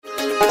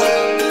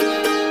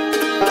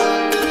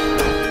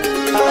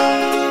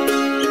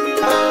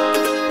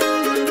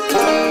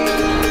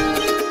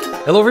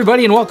Hello,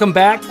 everybody, and welcome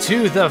back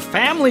to the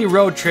Family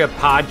Road Trip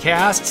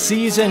Podcast,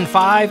 Season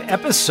 5,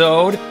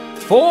 Episode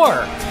 4.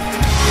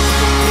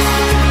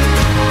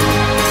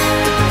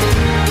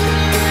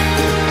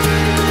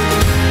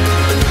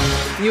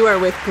 You are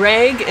with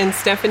Greg and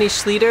Stephanie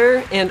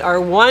Schlueter and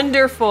our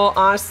wonderful,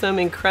 awesome,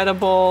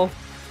 incredible,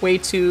 way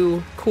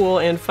too cool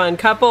and fun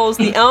couples,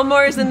 the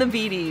Elmores and the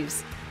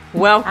Beatties.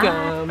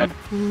 Welcome.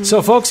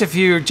 So, folks, if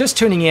you're just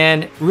tuning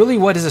in, really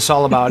what is this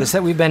all about? Is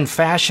that we've been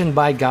fashioned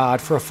by God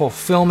for a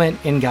fulfillment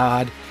in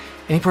God,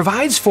 and He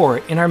provides for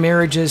it in our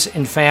marriages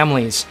and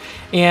families.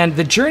 And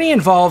the journey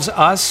involves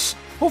us,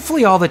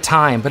 hopefully all the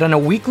time, but on a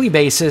weekly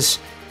basis,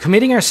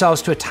 committing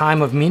ourselves to a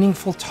time of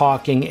meaningful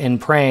talking and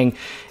praying.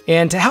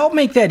 And to help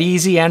make that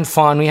easy and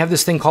fun, we have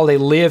this thing called a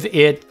Live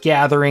It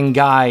Gathering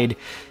Guide.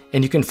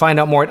 And you can find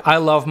out more at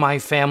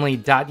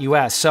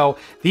ilovemyfamily.us. So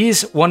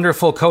these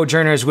wonderful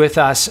co-journers with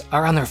us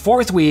are on their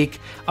 4th week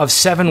of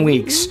 7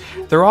 weeks.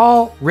 They're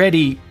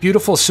already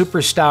beautiful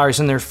superstars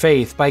in their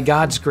faith by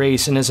God's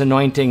grace and His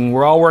anointing.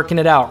 We're all working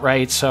it out,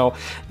 right? So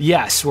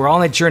yes, we're all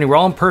on that journey. We're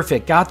all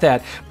imperfect, got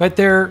that. But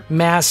their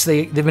Mass,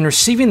 they've been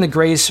receiving the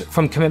grace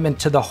from commitment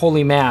to the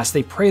Holy Mass.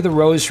 They pray the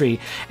Rosary.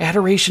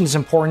 Adoration is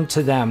important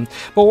to them.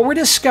 But what we're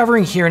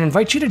discovering here, and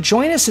invite you to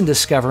join us in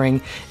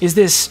discovering, is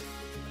this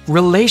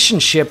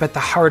relationship at the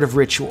heart of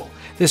ritual,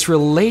 this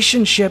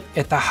relationship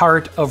at the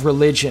heart of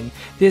religion,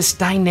 this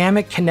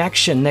dynamic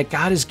connection that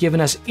God has given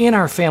us in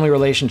our family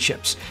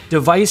relationships.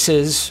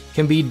 Devices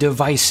can be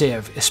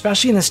divisive,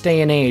 especially in this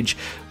day and age.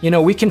 You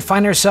know, we can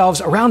find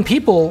ourselves around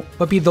people,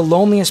 but be the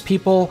loneliest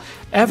people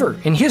ever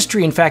in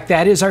history. In fact,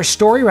 that is our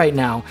story right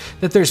now,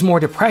 that there's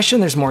more depression,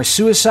 there's more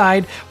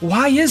suicide.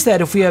 Why is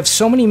that if we have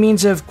so many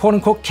means of, quote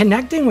unquote,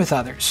 connecting with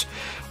others?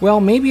 Well,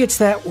 maybe it's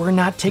that we're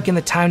not taking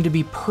the time to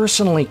be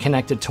personally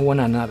connected to one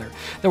another,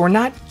 that we're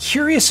not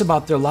curious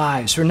about their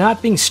lives, we're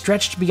not being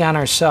stretched beyond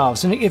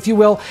ourselves. And if you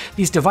will,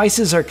 these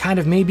devices are kind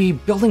of maybe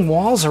building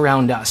walls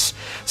around us.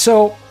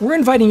 So we're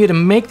inviting you to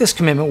make this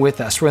commitment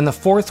with us. We're in the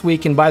 4th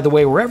week, and by the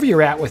way, wherever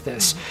you're at with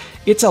this,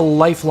 it's a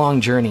lifelong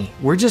journey.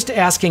 We're just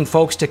asking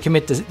folks to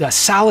commit to a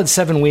solid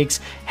 7 weeks,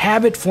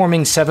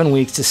 habit-forming 7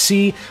 weeks, to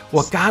see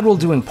what God will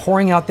do in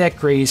pouring out that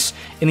grace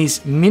in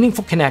these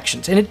meaningful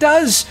connections. And it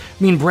does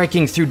mean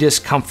breaking through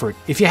discomfort.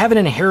 If you haven't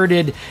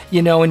inherited,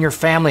 in your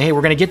family, hey,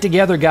 we're going to get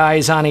together,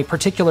 guys, on a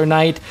particular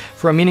night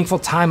for a meaningful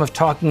time of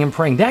talking and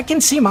praying, that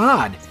can seem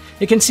odd.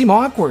 It can seem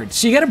awkward.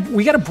 So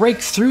we got to break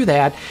through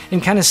that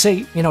and kind of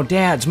say,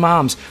 dads,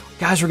 moms,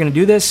 guys, we're going to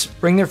do this.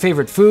 Bring their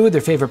favorite food,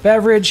 their favorite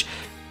beverage.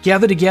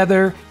 Gather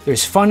together.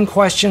 There's fun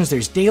questions.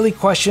 There's daily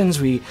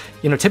questions. We,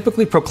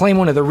 typically proclaim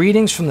one of the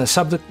readings from the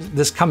subject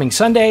this coming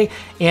Sunday,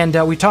 and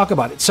we talk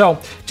about it. So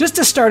just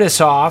to start us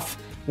off,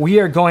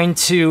 we are going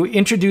to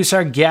introduce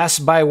our guests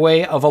by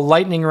way of a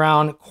lightning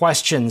round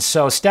questions.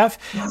 So Steph,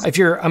 I'm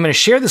going to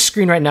share the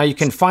screen right now. You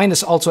can find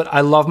us also at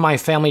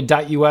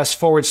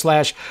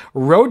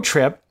ilovemyfamily.us/road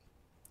trip.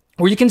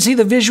 Where you can see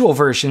the visual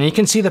version and you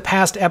can see the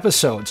past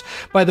episodes.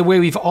 By the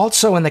way, we've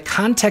also, in the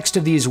context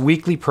of these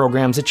weekly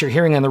programs that you're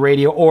hearing on the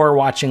radio or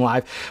watching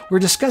live, we're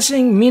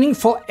discussing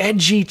meaningful,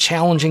 edgy,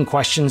 challenging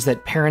questions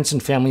that parents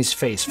and families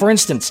face. For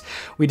instance,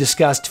 we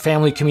discussed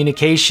family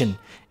communication.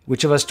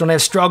 Which of us don't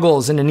have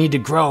struggles and a need to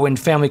grow in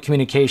family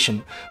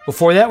communication?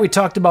 Before that, we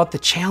talked about the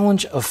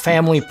challenge of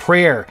family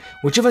prayer.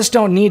 Which of us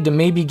don't need to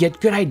maybe get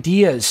good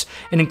ideas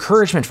and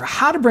encouragement for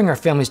how to bring our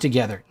families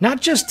together? Not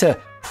just to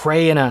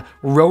pray in a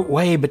rote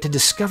way, but to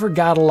discover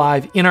God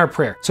alive in our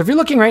prayer. So if you're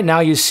looking right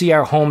now, you see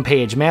our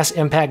homepage,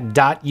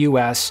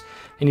 massimpact.us,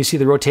 and you see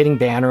the rotating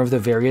banner of the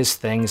various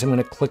things. I'm going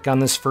to click on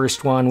this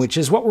first one, which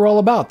is what we're all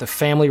about, the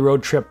Family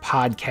Road Trip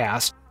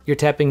Podcast. You're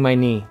tapping my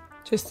knee.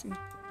 Just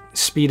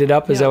speed it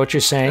up? Is that what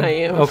you're saying? I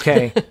am.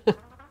 Okay.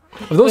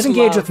 Of those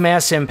engaged with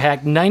Mass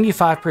Impact,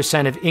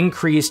 95% have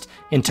increased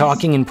in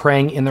talking and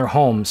praying in their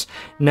homes.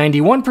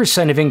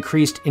 91% have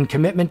increased in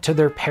commitment to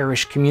their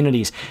parish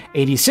communities.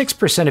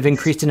 86% have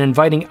increased in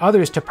inviting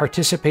others to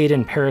participate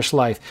in parish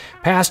life.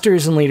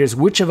 Pastors and leaders,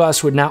 which of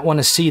us would not want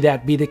to see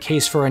that be the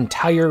case for our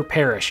entire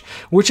parish?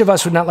 Which of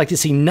us would not like to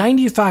see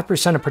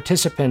 95% of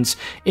participants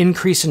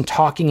increase in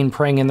talking and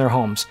praying in their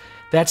homes?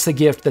 That's the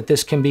gift that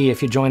this can be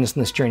if you join us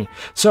in this journey.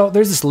 So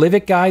there's this Live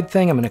It Guide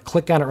thing. I'm going to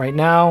click on it right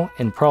now,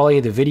 and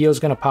probably the video is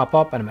going to pop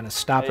up, and I'm going to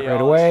stop it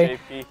right away.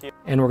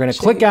 And we're going to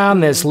click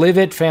on this Live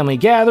It Family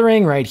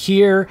Gathering right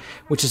here,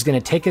 which is going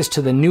to take us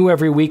to the new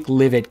every week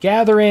Live It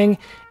Gathering.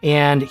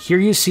 And here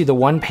you see the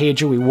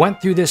one-pager. We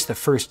went through this the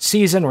first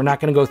season. We're not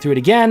going to go through it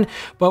again,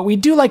 but we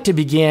do like to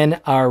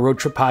begin our road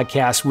trip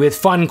podcast with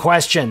fun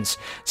questions.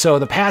 So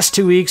the past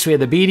 2 weeks, we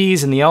had the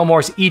Beatties and the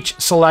Elmores each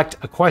select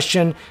a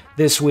question.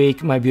 This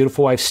week, my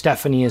beautiful wife,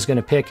 Stephanie, is going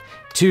to pick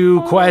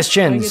 2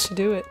 questions. I get to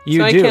do it.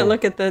 I can't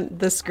look at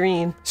the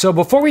screen. So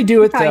before we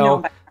do it,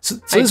 though,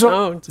 this is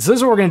what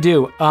we're going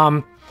to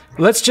do.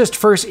 Let's just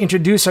first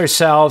introduce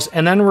ourselves,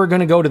 and then we're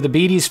going to go to the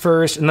Beatties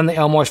first, and then the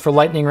Elmores for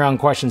lightning round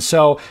questions.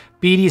 So,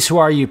 Beatties, who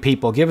are you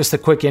people? Give us the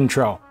quick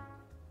intro.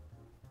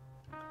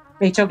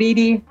 Rachel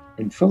Beattie.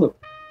 And Philip.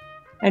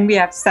 And we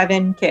have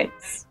 7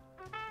 kids.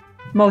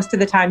 most of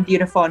the time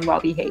beautiful and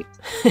well-behaved.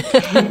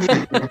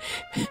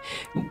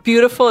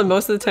 Beautiful and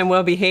most of the time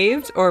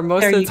well-behaved, or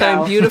most of the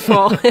time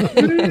beautiful?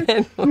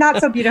 Not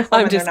so beautiful.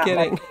 I'm just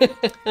kidding.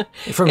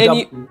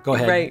 Go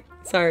ahead. Right.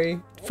 Sorry.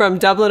 From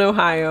Dublin,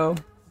 Ohio.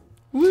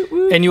 Woo,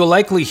 woo. And you'll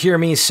likely hear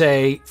me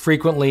say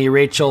frequently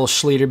Rachel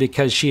Schlueter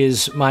because she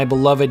is my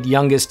beloved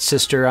youngest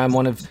sister. I'm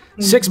one of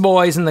 6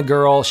 boys and the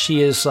girl.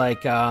 She is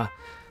like, I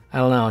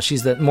don't know,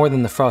 she's more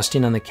than the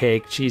frosting on the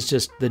cake. She's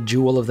just the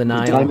jewel of the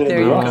Nile.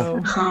 There you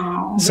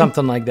go.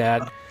 Something like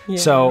that. Yeah.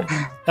 So,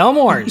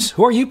 Elmores,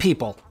 who are you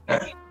people?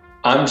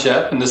 I'm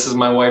Jeff, and this is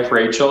my wife,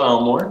 Rachel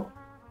Elmore.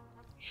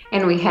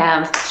 And we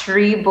have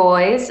 3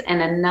 boys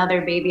and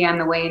another baby on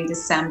the way in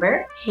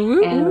December.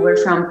 And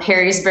we're from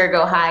Perrysburg,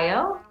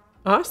 Ohio.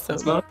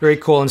 Awesome. Very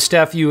cool. And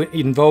Steph, you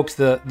invoked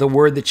the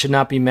word that should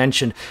not be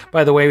mentioned.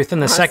 By the way, within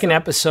the second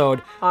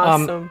episode,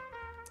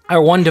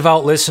 our one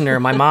devout listener,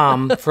 my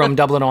mom from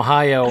Dublin,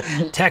 Ohio,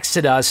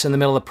 texted us in the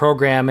middle of the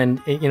program.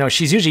 And,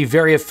 she's usually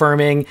very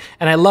affirming.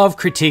 And I love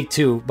critique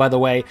too, by the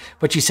way.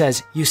 But she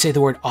says, you say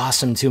the word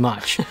awesome too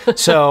much.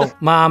 So,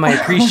 Mom, I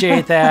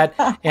appreciate that.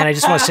 And I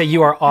just want to say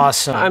you are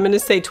awesome. I'm going to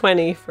say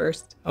 20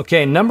 first.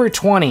 Okay, number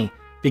 20.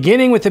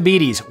 Beginning with the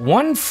Beaties.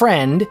 One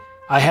friend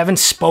I haven't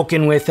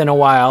spoken with in a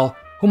while,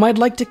 whom I'd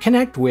like to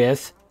connect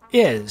with,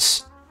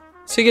 is...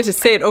 So you get to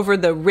say it over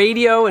the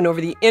radio and over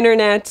the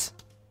internet.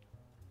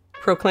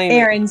 Proclaim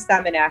Aaron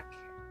Semenek.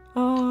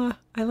 Oh,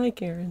 I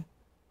like Aaron.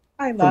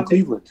 I love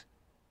Cleveland.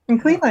 In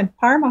Cleveland,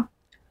 Parma.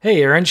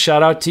 Hey, Aaron,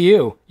 shout out to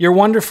you. You're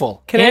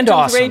wonderful Connect and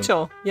awesome. with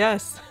Rachel,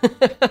 yes.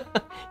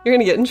 You're going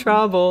to get in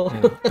trouble.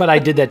 Yeah, but I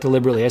did that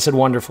deliberately. I said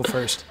wonderful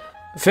first.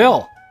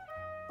 Phil.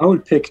 I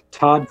would pick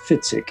Todd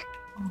Fitzik.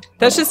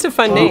 That's just a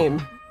fun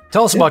name.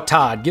 Tell us about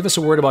Todd. Give us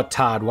a word about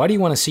Todd. Why do you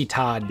want to see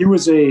Todd? He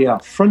was a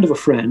friend of a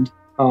friend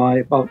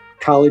about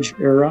college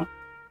era.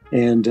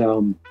 And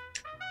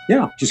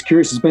just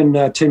curious. It's been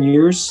 10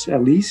 years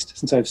at least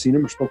since I've seen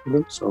him or spoke with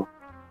him. So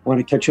I want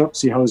to catch up,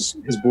 see how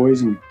his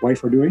boys and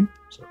wife are doing.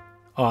 So.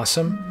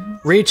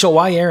 Awesome. Rachel,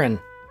 why Aaron?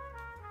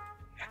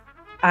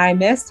 I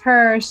miss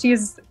her.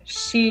 She's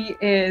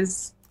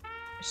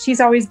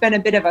always been a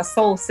bit of a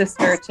soul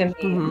sister to me.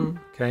 Mm-hmm.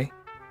 Okay.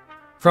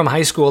 From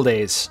high school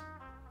days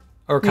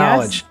or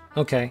college? Yes.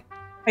 Okay.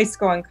 High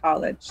school and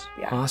college.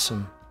 Yeah.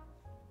 Awesome.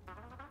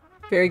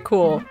 Very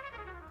cool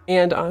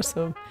and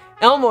awesome.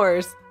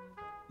 Elmores.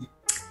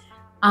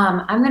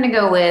 I'm going to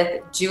go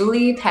with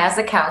Julie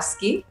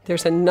Pazakowski.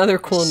 There's another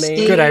cool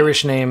name. Good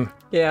Irish name.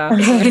 Yeah.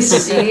 She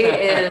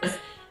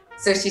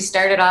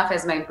started off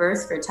as my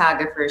birth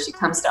photographer. She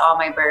comes to all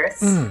my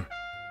births. And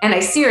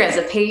I see her as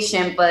a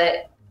patient,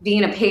 but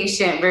being a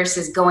patient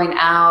versus going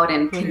out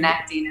and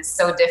connecting is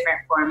so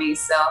different for me.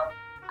 So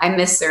I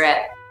miss her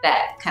at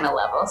that kind of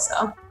level.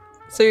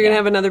 So you're going to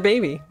have another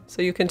baby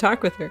so you can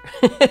talk with her.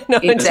 No,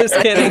 I'm just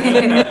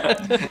kidding.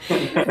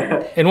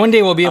 And one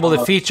day we'll be able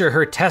to feature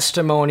her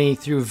testimony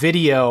through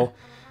video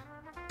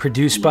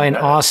produced by an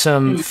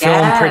awesome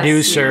film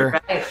producer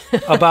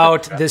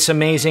about this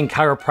amazing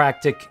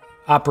chiropractic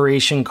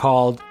operation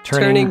called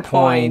Turning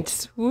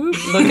Point.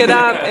 Look it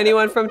up.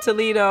 Anyone from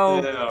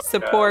Toledo,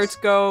 support,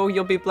 go.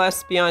 You'll be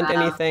blessed beyond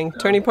anything.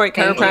 Turning Point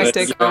Chiropractic.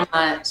 Thank you so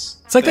much.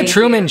 It's like the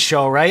Truman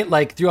Show, right?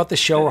 Like throughout the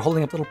show, we're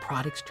holding up little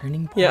products,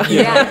 Turning Point.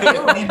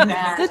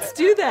 Yeah. Let's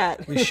do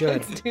that. We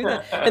should. Let's do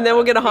that. And then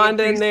we'll get a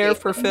Honda in there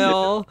for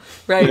Phil.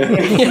 Right.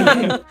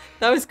 Yeah.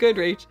 That was good,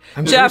 Rach.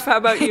 Jeff, how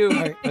about you?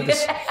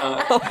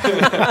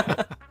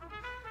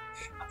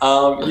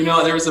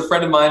 There was a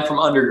friend of mine from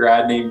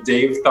undergrad named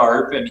Dave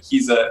Tharp, and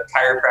he's a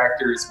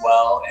chiropractor as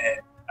well in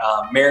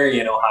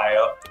Marion,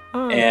 Ohio.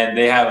 And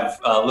they have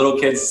little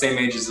kids the same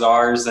age as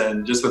ours,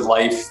 and just with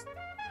life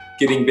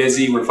getting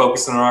busy, we're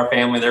focusing on our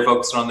family, they're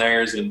focusing on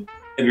theirs, and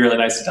it'd be really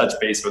nice to touch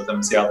base with them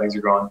and see how things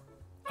are going.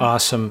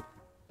 Awesome.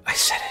 I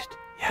said it.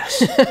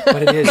 Yes.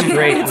 But it is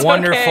great. It's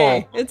wonderful.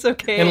 Okay. It's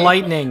okay.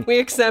 Enlightening. We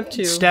accept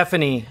you.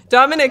 Stephanie.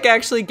 Dominic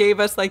actually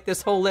gave us like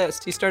this whole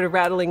list. He started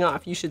rattling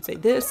off. You should say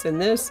this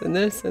and this and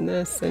this and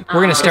this. And we're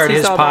going to start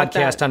his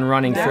podcast on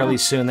running fairly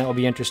soon. That will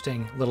be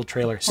interesting. A little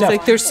trailer. It's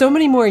like there's so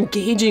many more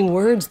engaging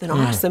words than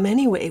awesome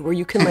anyway, where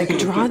you can like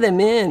draw them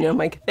in. And I'm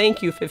like,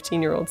 thank you,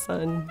 15-year-old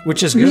son.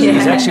 Which is good.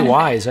 He's actually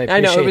wise. I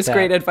know. It was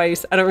great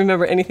advice. I don't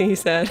remember anything he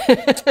said,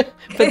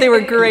 but they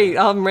were great.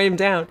 I'll write them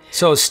down.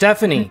 So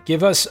Stephanie,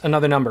 give us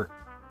another number.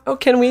 Oh,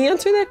 can we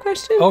answer that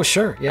question? Oh,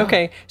 sure. Yeah.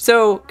 Okay.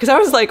 So, because I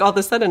was like, all of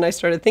a sudden I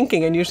started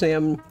thinking, and usually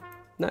I'm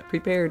not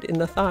prepared in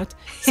the thought.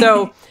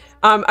 So,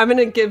 I'm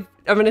going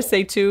to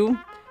say 2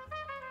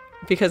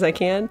 because I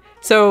can.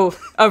 So,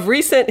 of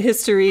recent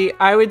history,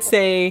 I would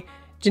say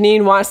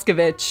Janine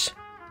Waskovich.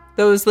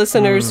 Those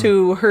listeners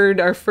who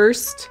heard our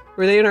first,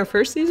 were they in our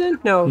first season?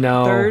 No.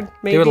 Third,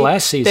 maybe. They were the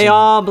last season. They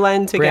all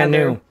blend together. Brand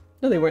new.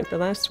 No, they weren't the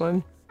last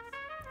one.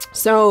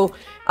 So,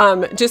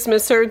 just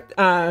miss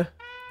her.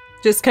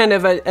 Just kind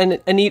of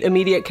a neat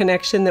immediate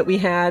connection that we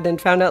had, and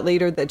found out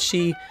later that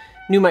she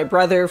knew my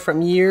brother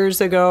from years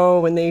ago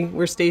when they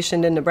were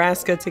stationed in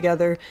Nebraska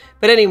together.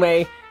 But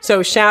anyway,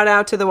 so shout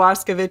out to the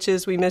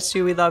Waskoviches. We miss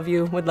you. We love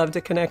you. Would love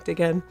to connect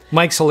again.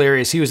 Mike's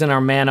hilarious. He was in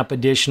our Man Up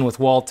edition with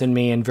Walt and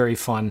me, and very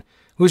fun.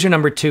 Who's your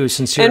number two,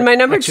 since you're and my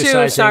number two,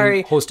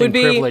 hosting would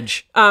be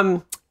privilege?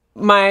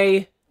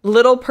 My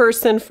little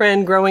person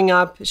friend growing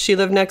up. She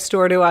lived next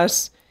door to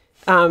us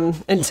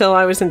until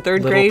I was in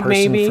third grade,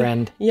 maybe.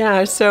 Friend.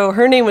 Yeah, so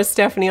her name was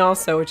Stephanie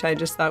also, which I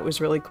just thought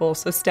was really cool.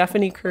 So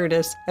Stephanie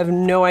Curtis, I have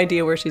no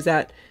idea where she's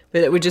at,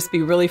 but it would just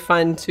be really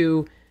fun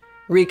to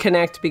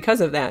reconnect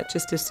because of that,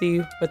 just to see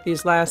what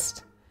these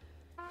last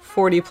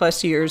 40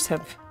 plus years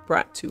have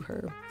brought to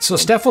her. So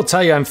Steph will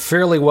tell you I'm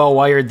fairly well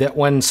wired, that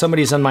when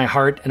somebody's on my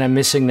heart and I'm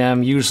missing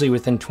them, usually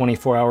within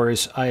 24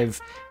 hours,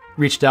 I've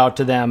reached out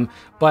to them.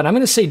 But I'm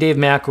going to say Dave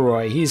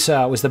McElroy. He's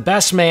was the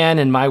best man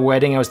in my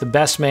wedding. I was the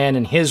best man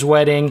in his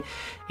wedding.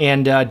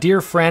 And a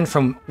dear friend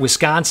from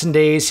Wisconsin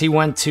days. He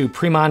went to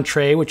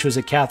Premontre, which was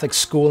a Catholic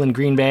school in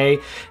Green Bay,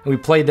 and we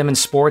played them in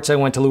sports. I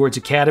went to Lourdes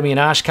Academy in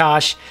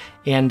Oshkosh.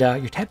 And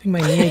you're tapping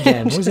my knee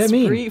again. What does that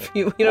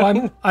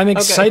mean? I'm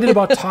excited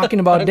about talking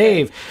about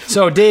Dave.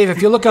 So Dave,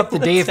 if you look up the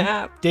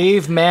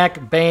Dave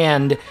Mack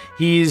Band,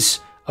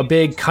 he's a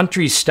big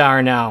country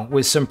star now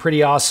with some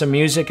pretty awesome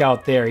music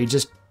out there. He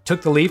just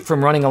took the leap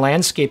from running a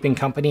landscaping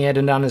company, had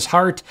it on his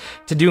heart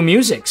to do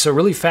music. So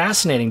really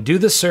fascinating. Do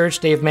the search,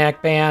 Dave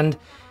Mack Band,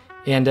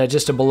 and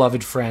just a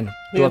beloved friend,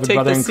 beloved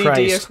brother in Christ. Take the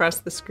CD across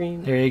the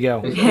screen. There you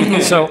go.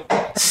 So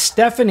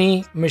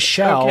Stephanie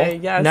Michelle,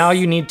 now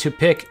you need to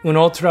pick un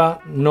otro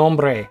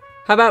nombre.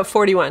 How about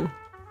 41?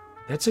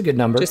 That's a good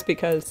number. Just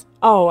because.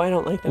 Oh, I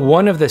don't like that.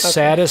 One of the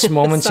saddest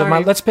moments of my...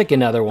 Let's pick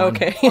another one.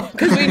 Okay,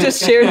 because we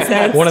just shared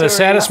sad One of the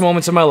saddest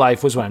moments of my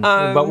life was when.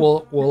 But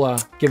we'll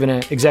give an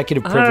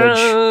executive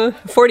privilege.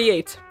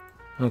 48.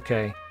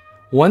 Okay.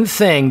 One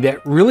thing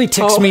that really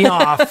ticks me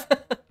off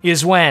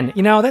is when...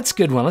 that's a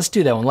good one. Let's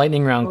do that one.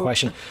 Lightning round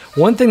question.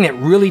 One thing that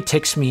really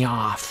ticks me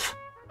off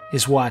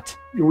is what?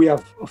 We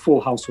have a full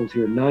household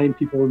here, 9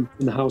 people in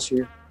the house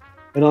here.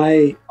 And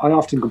I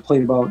often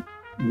complain about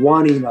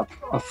wanting a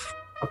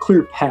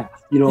clear path,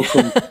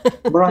 from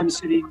where I'm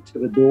sitting to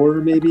the door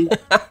maybe,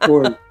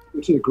 or to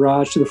the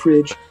garage, to the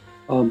fridge.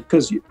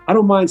 Because I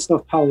don't mind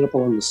stuff piling up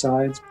along the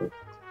sides,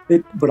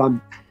 but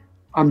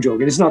I'm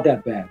joking. It's not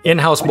that bad.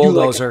 In-house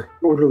bulldozer. Like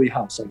an orderly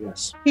house, I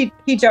guess.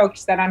 He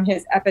jokes that on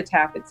his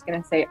epitaph, it's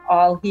going to say,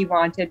 all he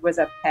wanted was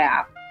a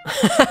path.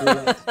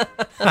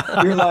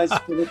 Realize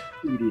Philip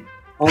Tweedy.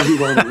 All he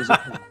wanted was a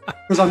path.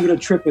 Because I'm going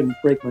to trip and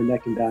break my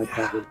neck and die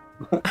probably.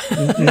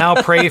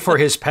 Now pray for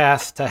his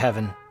path to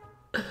heaven.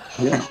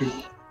 Yeah.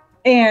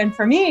 And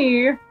for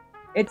me,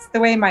 it's the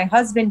way my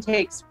husband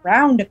takes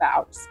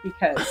roundabouts,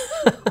 because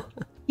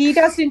he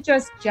doesn't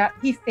just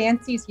he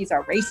fancies he's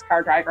a race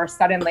car driver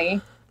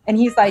suddenly, and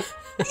he's like,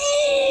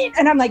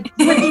 and I'm like,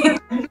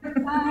 and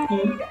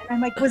I'm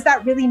like, was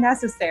that really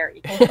necessary?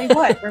 Don't say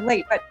what, we're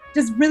late, but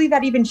does really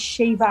that even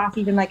shave off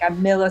even like a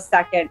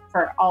millisecond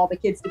for all the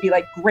kids to be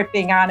like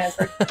gripping on us,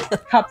 or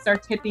cups are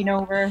tipping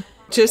over?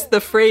 Just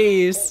the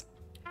phrase,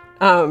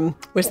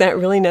 was that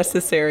really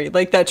necessary?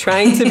 Like that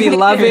trying to be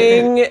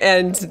loving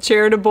and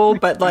charitable,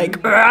 but like,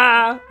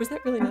 was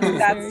that really necessary?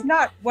 That's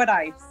not what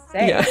I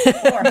say.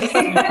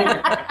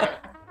 Yeah.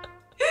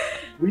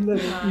 We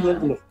live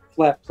in the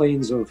flat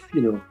plains of,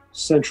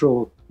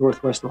 central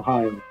northwest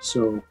Ohio.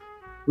 So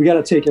we got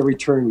to take every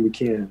turn we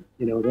can.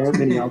 There aren't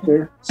many out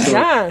there. So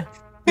yeah.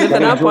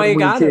 Living up while you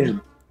got it.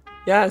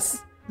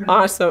 Yes.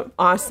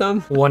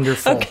 Awesome.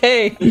 Wonderful.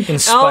 Okay.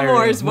 Inspiring.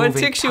 Elmores, what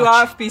ticks you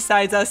off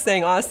besides us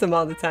saying awesome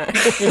all the time?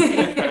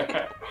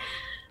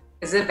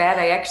 Is it bad?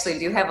 I actually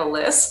do have a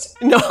list.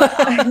 No.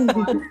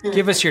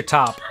 Give us your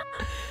top.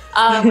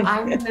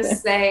 I'm going to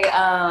say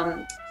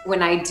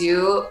when I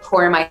do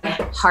pour my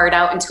heart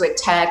out into a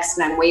text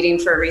and I'm waiting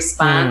for a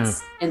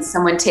response and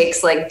someone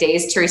takes like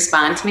days to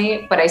respond to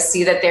me, but I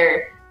see that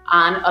they're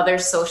on other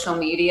social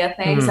media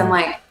things, I'm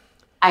like,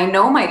 I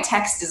know my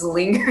text is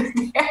lingered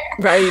there.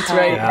 Right.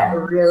 That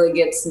really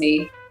gets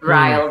me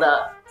riled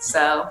up.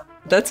 So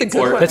that's a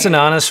good one. That's an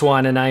honest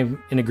one, and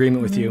I'm in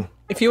agreement with you.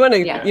 If you want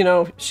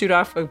to, shoot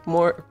off a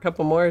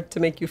couple more to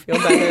make you feel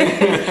better,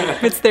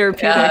 if it's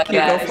therapeutic, you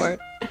go for it.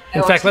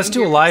 In fact, let's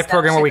do a live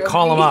program where we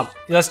call them up.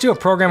 Let's do a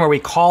program where we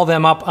call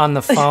them up on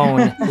the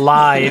phone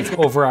live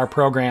over our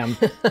program.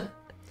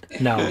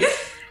 No.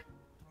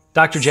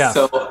 Dr. Jeff.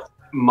 So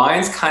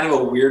mine's kind of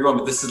a weird one,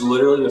 but this is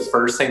literally the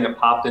first thing that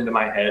popped into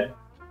my head.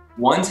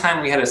 One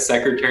time we had a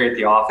secretary at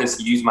the office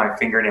use my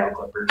fingernail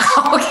clippers.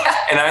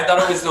 And I thought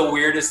it was the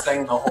weirdest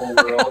thing in the whole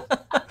world.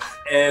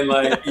 And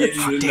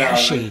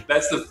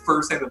that's the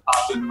first thing that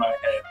popped into my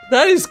head.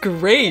 That is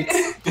great.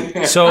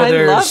 So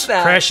there's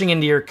crashing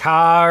into your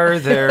car.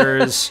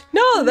 There's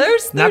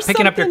not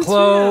picking up your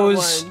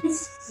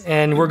clothes.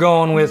 And we're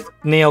going with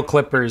nail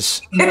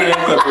clippers. Nail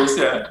clippers,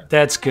 yeah.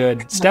 That's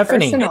good.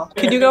 Stephanie.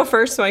 Could you go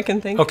first so I can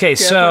think? Okay,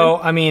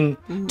 so,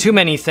 too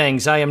many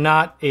things. I am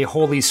not a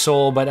holy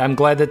soul, but I'm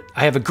glad that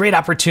I have a great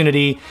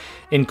opportunity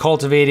in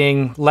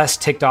cultivating less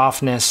ticked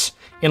offness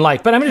in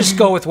life. But I'm going to just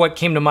go with what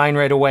came to mind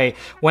right away.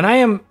 When I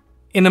am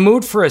in the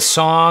mood for a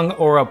song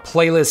or a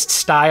playlist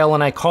style,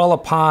 and I call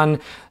upon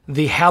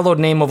the hallowed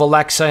name of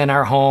Alexa in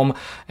our home.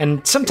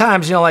 And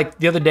sometimes, like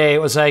the other day, it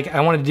was like I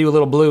wanted to do a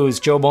little blues.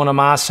 Joe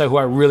Bonamassa, who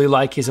I really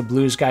like, he's a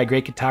blues guy,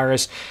 great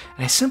guitarist.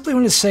 And I simply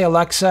wanted to say,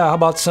 Alexa, how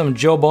about some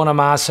Joe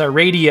Bonamassa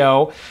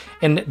radio?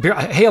 And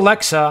hey,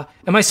 Alexa,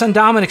 and my son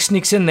Dominic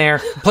sneaks in there,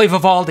 play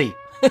Vivaldi.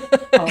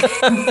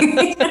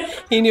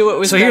 He knew it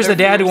was. So here's the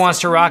dad who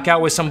wants to rock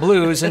out with some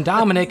blues, and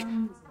Dominic.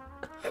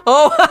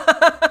 Oh,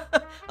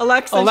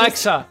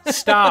 Alexa,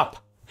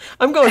 stop.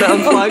 I'm going to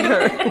unplug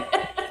her.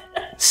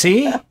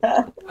 See?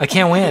 I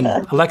can't win.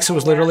 Alexa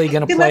was literally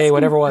going to play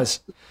whatever it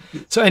was.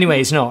 So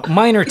anyways, no,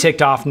 minor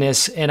ticked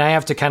offness, and I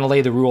have to kind of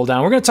lay the rule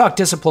down. We're going to talk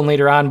discipline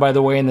later on, by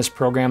the way, in this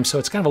program, so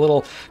it's kind of a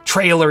little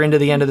trailer into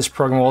the end of this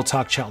program where we'll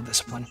talk child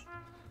discipline.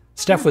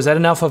 Steph, was that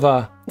enough of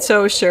a...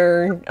 So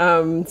sure.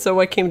 So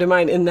what came to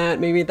mind in that,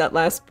 maybe that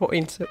last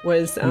point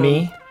was...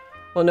 Me?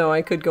 Well, no,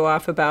 I could go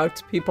off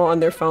about people on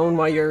their phone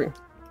while you're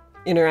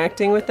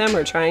interacting with them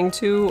or trying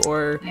to,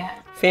 or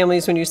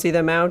families when you see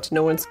them out,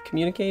 no one's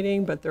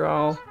communicating, but they're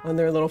all on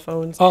their little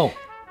phones. Oh,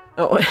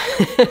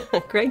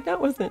 Greg, that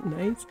wasn't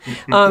nice.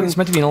 It's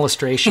meant to be an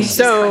illustration.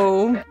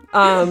 So,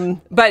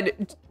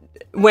 but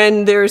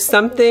when there's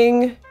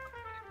something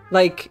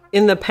like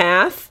in the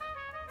path,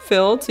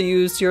 Phil, to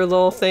use your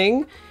little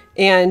thing,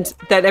 and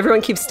that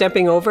everyone keeps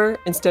stepping over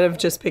instead of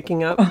just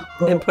picking up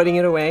and putting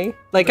it away.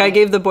 Like I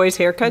gave the boys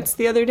haircuts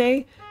the other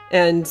day,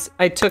 and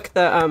I took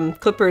the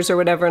clippers or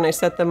whatever, and I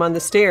set them on the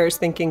stairs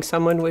thinking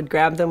someone would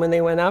grab them when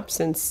they went up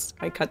since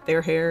I cut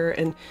their hair.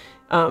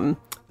 And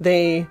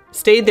they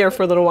stayed there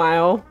for a little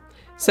while.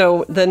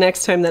 So the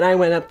next time that I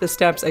went up the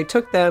steps, I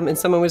took them, and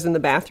someone was in the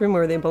bathroom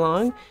where they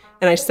belong,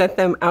 and I set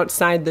them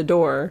outside the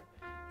door.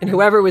 And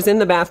whoever was in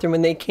the bathroom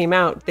when they came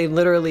out, they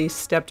literally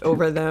stepped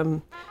over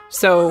them.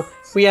 So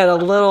we had a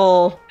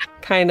little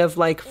kind of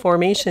like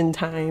formation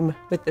time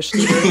with the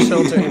Schluter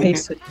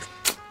children.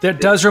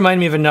 That does remind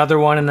me of another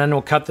one, and then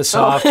we'll cut this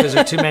off because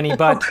there are too many.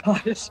 But,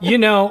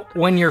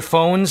 when your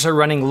phones are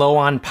running low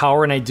on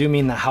power, and I do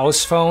mean the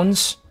house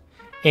phones,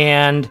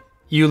 and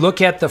you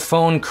look at the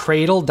phone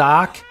cradle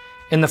dock,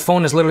 and the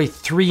phone is literally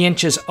 3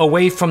 inches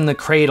away from the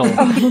cradle.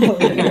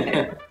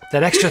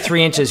 That extra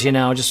 3 inches,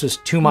 just was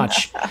too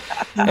much.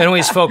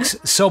 Anyways, folks,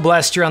 so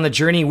blessed you're on the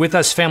Journey with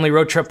Us Family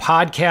Road Trip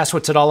podcast.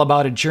 What's it all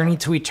about? A journey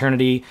to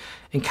eternity,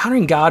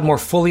 encountering God more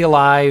fully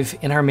alive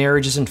in our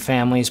marriages and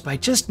families by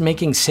just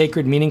making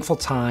sacred, meaningful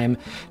time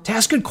to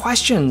ask good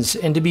questions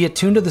and to be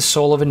attuned to the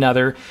soul of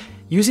another,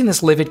 using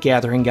this Live It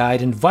Gathering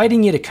Guide,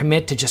 inviting you to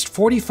commit to just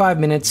 45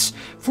 minutes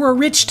for a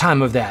rich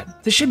time of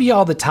that. This should be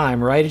all the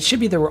time, right? It should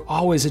be that we're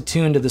always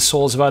attuned to the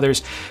souls of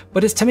others,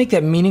 but it's to make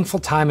that meaningful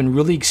time and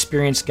really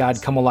experience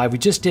God come alive. We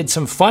just did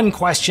some fun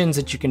questions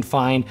that you can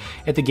find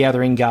at the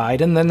Gathering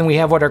Guide, and then we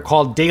have what are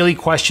called daily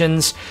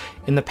questions.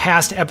 In the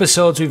past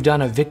episodes, we've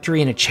done a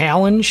victory and a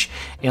challenge,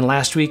 and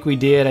last week we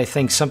did, I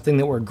think, something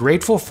that we're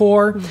grateful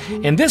for,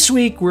 and this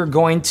week we're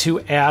going to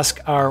ask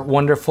our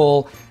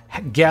wonderful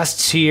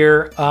guests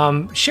here,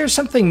 share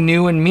something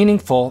new and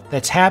meaningful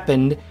that's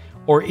happened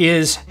or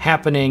is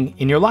happening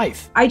in your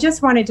life. I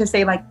just wanted to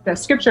say, like the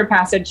scripture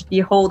passage,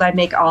 behold, I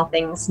make all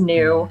things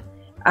new,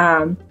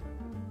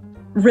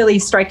 really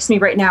strikes me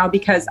right now,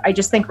 because I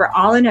just think we're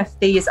all in a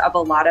phase of a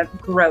lot of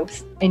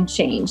growth and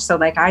change. So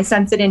like I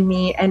sense it in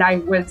me. And I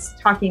was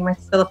talking with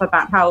Philip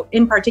about how,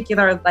 in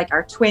particular, like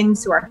our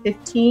twins who are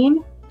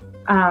 15,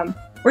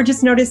 we're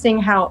just noticing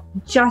how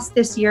just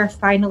this year,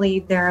 finally,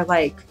 they're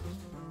like,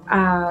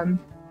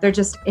 they're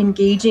just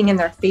engaging in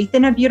their faith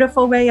in a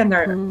beautiful way, and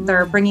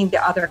they're bringing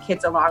the other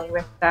kids along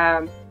with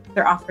them.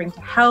 They're offering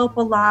to help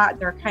a lot.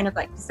 They're kind of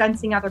like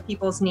sensing other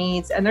people's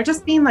needs, and they're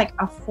just being like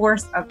a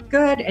force of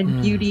good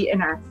and beauty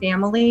in our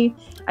family.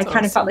 I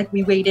kind of felt like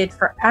we waited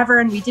forever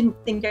and we didn't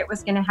think it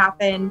was going to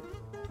happen.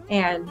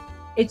 And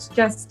it's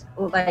just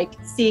like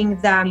seeing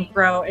them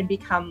grow and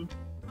become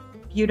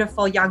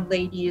beautiful young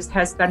ladies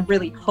has been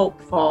really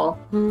hopeful.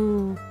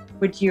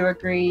 Would you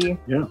agree?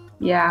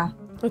 Yeah.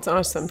 That's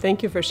awesome.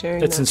 Thank you for sharing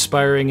That's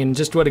inspiring, and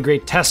just what a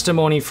great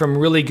testimony from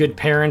really good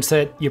parents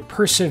that you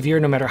persevere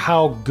no matter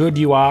how good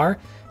you are.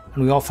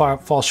 And we all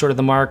fall short of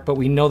the mark, but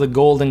we know the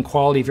golden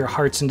quality of your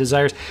hearts and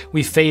desires.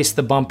 We face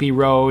the bumpy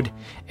road,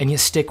 and you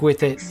stick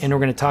with it. And we're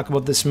going to talk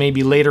about this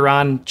maybe later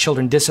on,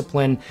 children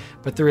discipline,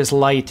 but there is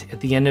light at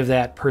the end of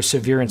that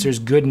perseverance. There's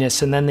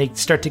goodness, and then they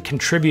start to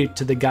contribute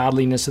to the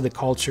godliness of the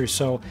culture.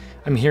 So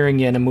I'm hearing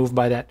you and I'm moved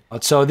by that.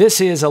 So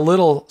this is a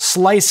little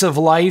slice of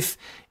life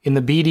in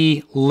the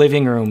Beatty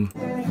living room.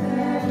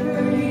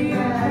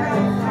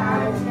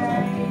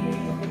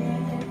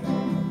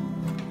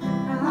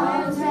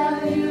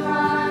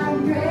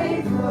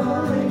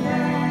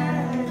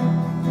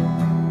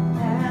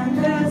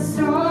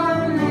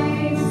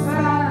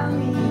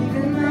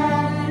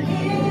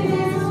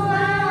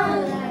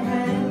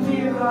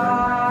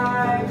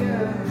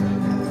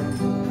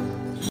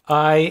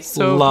 I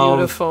love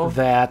beautiful.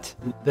 That.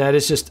 That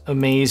is just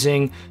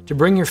amazing. To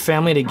bring your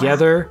family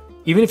together,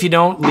 even if you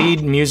don't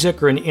lead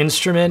music or an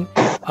instrument,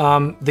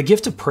 the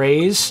gift of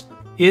praise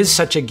is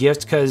such a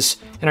gift because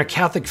in our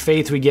Catholic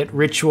faith, we get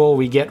ritual,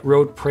 we get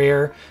rote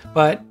prayer,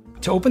 but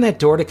to open that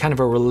door to kind of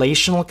a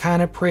relational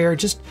kind of prayer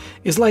just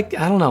is like,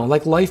 I don't know,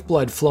 like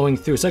lifeblood flowing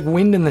through. It's like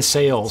wind in the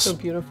sails. So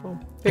beautiful.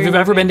 If you've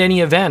ever been to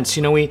any events,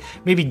 we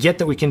maybe get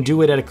that we can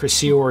do it at a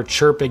Cursillo or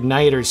Chirp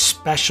Ignite or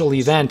special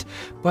event,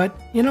 but,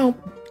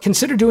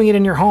 consider doing it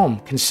in your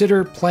home.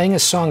 Consider playing a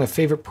song, a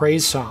favorite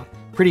praise song.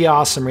 Pretty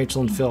awesome,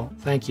 Rachel and Phil.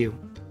 Thank you.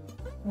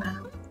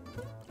 Wow.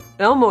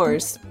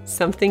 Elmore's,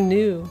 something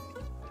new.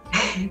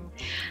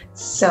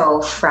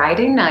 So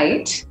Friday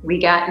night,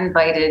 we got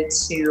invited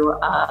to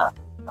a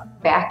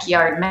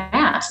backyard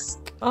mass.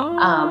 Oh.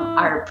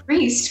 Our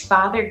priest,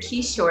 Father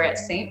Kishore at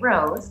St.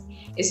 Rose,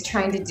 is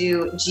trying to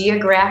do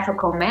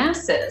geographical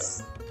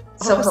masses.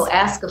 So he'll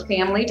ask a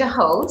family to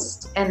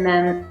host, and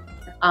then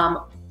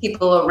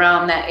people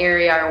around that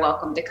area are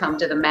welcome to come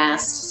to the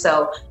mass.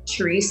 So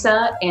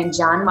Teresa and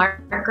John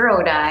Mark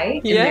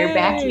Grodi in their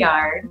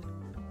backyard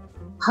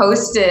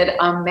hosted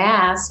a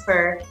mass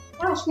for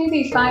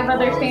maybe 5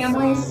 other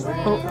families.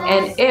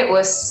 And it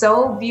was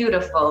so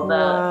beautiful.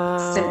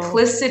 The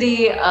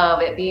simplicity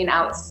of it being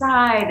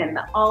outside and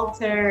the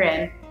altar,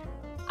 and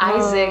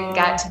Isaac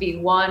got to be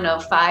one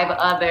of 5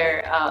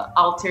 other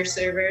altar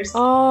servers.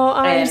 Oh,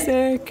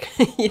 Isaac.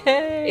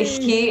 Yay.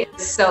 He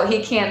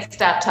can't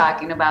stop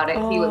talking about it.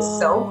 He was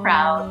so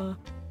proud.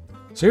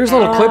 So here's a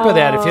little clip of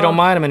that. If you don't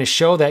mind, I'm going to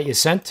show that you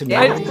sent to me.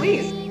 Yeah,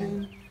 please.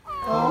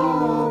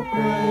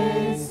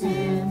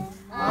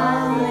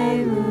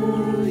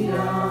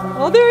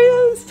 Oh, there he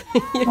is.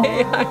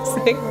 Yay,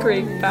 Isaac.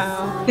 Great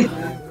bow.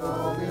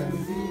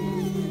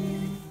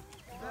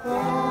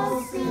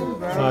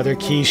 Father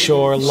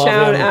Kishore, love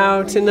Shout him.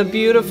 out in the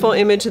beautiful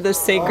image of the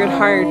Sacred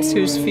Heart,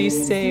 whose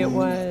feast day it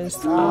was.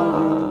 I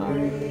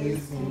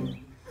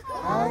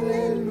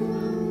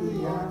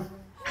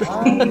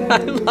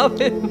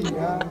love it.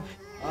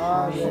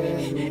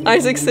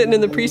 Isaac's sitting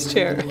in the priest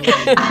chair.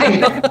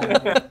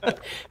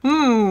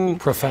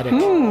 Prophetic.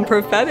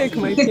 Prophetic,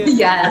 my kid.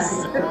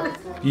 Yes.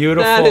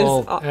 Beautiful. That is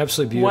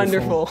absolutely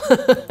beautiful.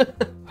 wonderful.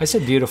 I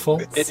said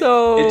beautiful. It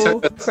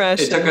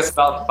Precious. took us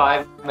about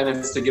 5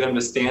 minutes to get him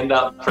to stand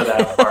up for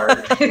that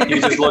part. He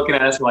was just looking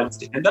at us like,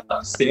 stand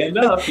up, stand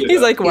up.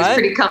 He's like, what? He's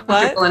pretty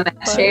comfortable in that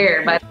What?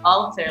 chair by the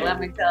altar, let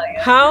me tell you.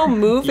 How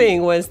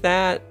moving was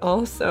that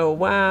also? It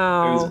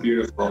Wow. was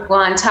beautiful.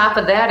 Well, on top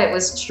of that, it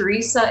was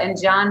Teresa and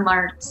John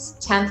Mark's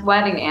 10th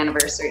wedding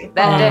anniversary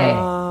that day.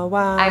 Oh,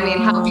 wow. I mean,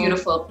 how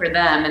beautiful for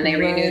them. And they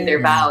renewed their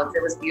vows.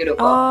 It was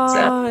beautiful.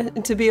 So,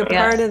 To be a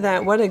part of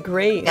that, what a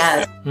grace.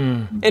 yes.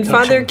 And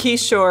Father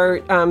Kishore,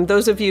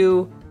 those of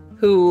you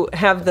who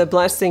have the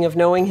blessing of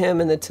knowing him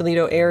in the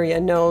Toledo area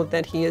know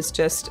that he is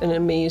just an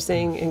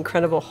amazing,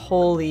 incredible,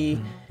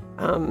 holy,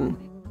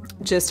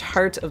 just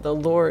heart of the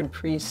Lord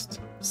priest.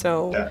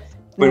 So Yeah.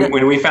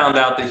 When we found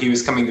out that he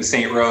was coming to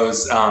St.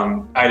 Rose,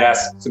 I'd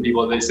ask some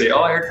people, they'd say,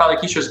 oh, I heard Father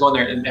Kishore's going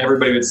there. And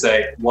everybody would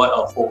say, what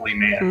a holy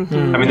man.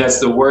 I mean, that's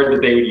the word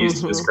that they would use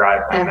to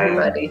describe him.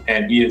 Everybody.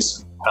 And he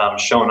has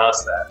shown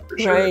us that for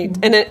sure. right,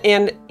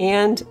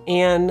 and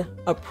an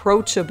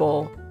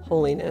approachable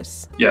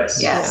holiness.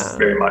 Yes. Yes.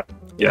 Very much.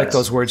 Yes. Like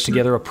those words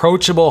together,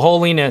 approachable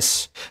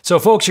holiness. So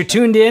folks, you're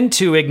tuned in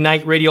to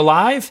Ignite Radio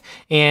Live,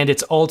 and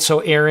it's also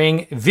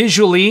airing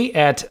visually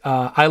at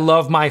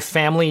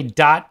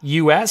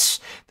ilovemyfamily.us.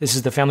 This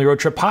is the Family Road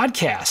Trip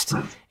Podcast.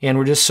 And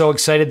we're just so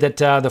excited that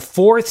the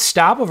 4th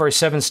stop of our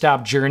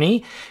 7-stop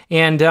journey.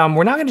 And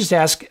we're now going to just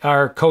ask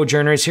our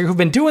co-journers here who've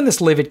been doing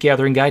this Live It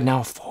Gathering Guide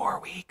now 4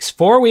 weeks.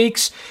 4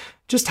 weeks.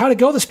 Just how'd it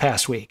go this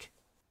past week?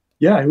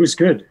 Yeah, it was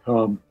good.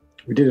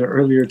 We did it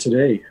earlier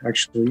today,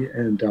 actually.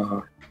 And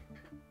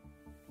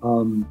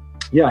I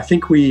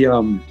think we,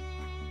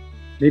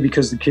 maybe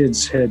because the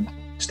kids had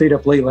stayed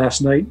up late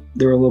last night,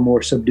 they were a little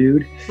more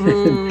subdued.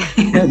 and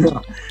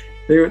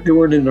they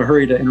weren't in a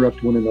hurry to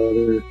interrupt one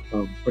another.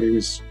 But it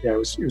was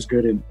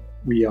good. And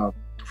we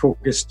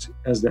focused,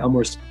 as the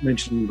Elmores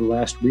mentioned the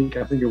last week,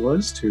 I think it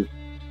was, to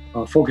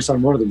focus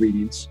on one of the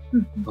readings.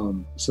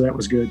 So that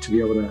was good to be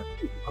able to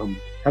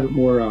have it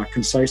more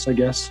concise, I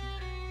guess,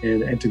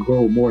 and to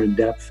go more in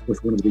depth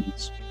with one of the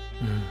readings.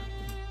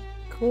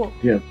 Cool.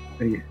 Yeah.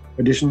 Any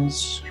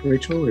additions,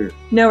 Rachel? Or?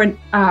 No, and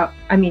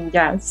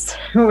yes.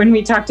 When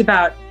we talked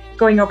about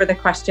going over the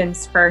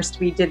questions first,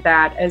 we did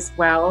that as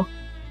well,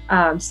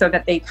 so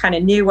that they kind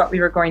of knew what we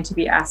were going to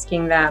be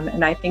asking them.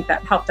 And I think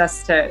that helped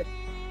us to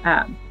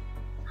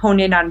hone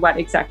in on what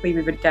exactly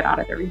we would get out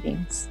of the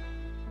readings.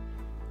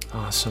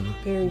 Awesome.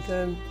 Very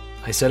good.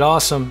 I said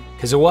awesome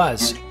because it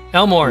was.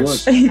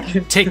 Elmores,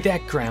 take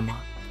that, Grandma.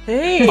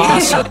 Hey,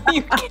 Awesome.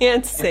 You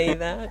can't say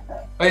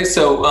that. Okay,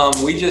 so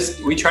we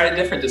tried it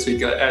different this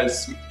week.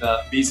 As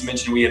Bees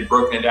mentioned, we had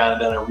broken it down and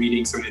done a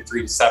reading, so we did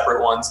 3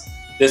 separate ones.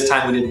 This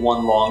time we did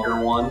one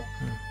longer one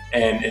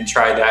and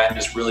tried that and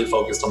just really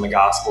focused on the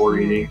gospel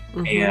reading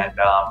and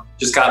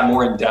just got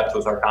more in depth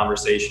with our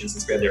conversation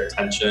since we had their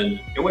attention.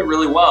 It went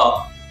really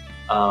well.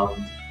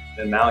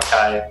 And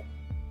Malachi.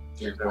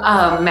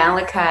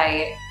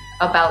 Malachi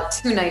about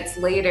 2 nights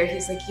later,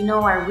 he's like,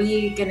 are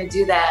we going to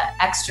do that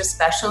extra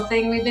special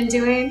thing we've been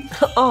doing?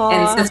 Aww.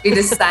 And since we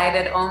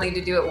decided only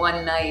to do it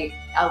one night,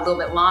 a little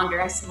bit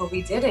longer, I said, well,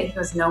 we did it. He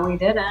goes, no, we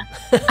didn't.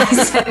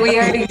 I said, we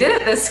already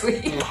did it this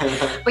week.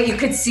 But you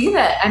could see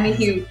that. I mean,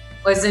 he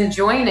was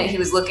enjoying it. He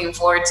was looking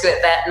forward to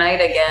it that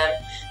night again.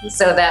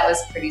 So that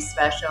was pretty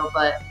special.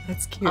 But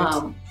that's cute.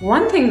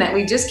 One thing that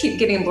we just keep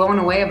getting blown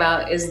away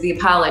about is the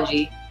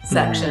apology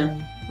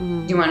section.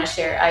 Do you want to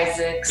share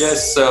Isaac's?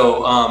 Yes,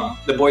 so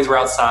the boys were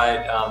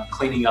outside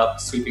cleaning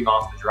up, sweeping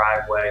off the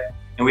driveway,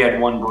 and we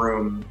had one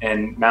broom,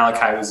 and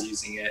Malachi was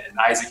using it, and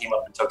Isaac came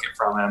up and took it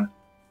from him,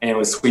 and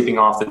was sweeping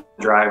off the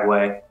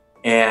driveway.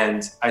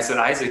 And I said,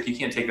 Isaac, you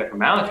can't take that from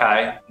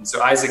Malachi. And so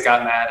Isaac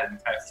got mad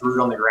and kind of threw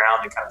it on the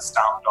ground and kind of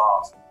stomped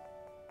off.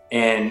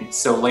 And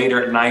so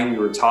later at night, we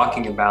were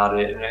talking about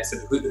it, and I said,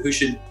 who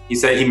should,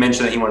 he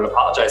mentioned that he wanted to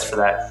apologize for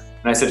that.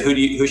 And I said,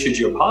 who should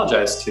you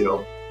apologize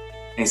to?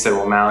 And he said,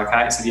 well, Malachi.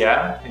 I said,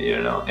 yeah,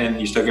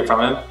 and you took it from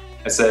him.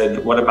 I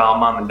said, what about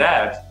mom and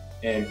dad?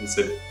 And he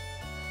said,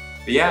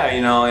 yeah,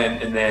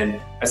 and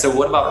then I said,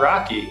 what about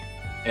Rocky?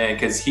 And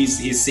because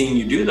he's seeing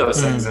you do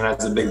those things, and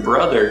as a big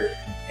brother.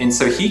 And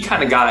so he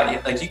kind of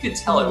got, like, you could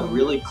tell it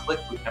really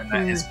clicked with him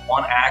that his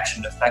one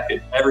action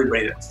affected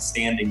everybody that was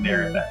standing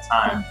there at that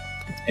time.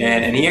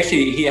 And he had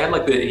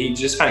he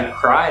just kind of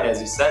cried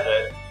as he said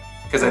it,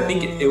 because I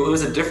think it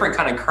was a different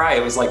kind of cry.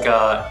 It was like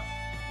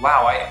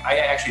wow, I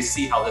actually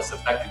see how this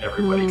affected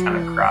everybody kind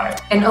of cry.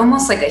 And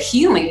almost like a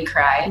healing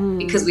cry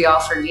because we all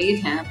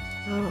forgave him.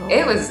 Oh.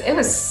 It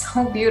was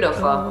so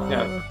beautiful.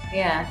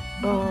 Yeah.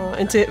 Oh,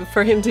 and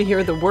for him to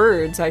hear the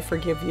words, I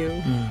forgive you.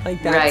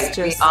 Like that's right.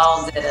 Just, we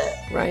all did it.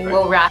 Right.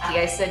 Well, Rocky,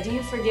 I said, do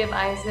you forgive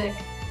Isaac?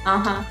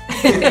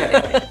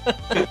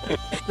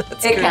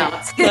 It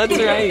counts. That's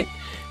right.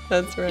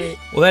 That's right.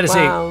 Well, that is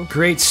a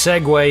great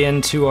segue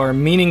into our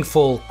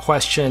meaningful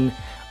question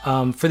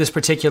for this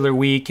particular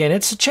week. And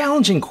it's a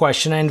challenging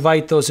question. I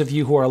invite those of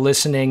you who are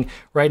listening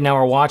right now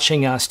or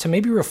watching us to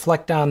maybe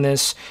reflect on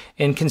this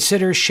and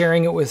consider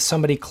sharing it with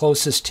somebody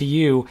closest to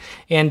you.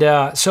 And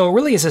so it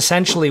really is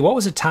essentially, what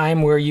was a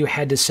time where you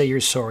had to say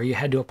you're sorry, you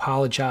had to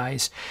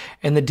apologize,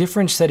 and the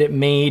difference that it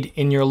made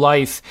in your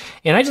life?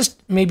 And I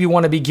just maybe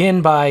want to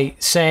begin by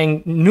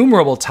saying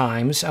numerable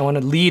times, I want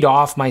to lead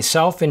off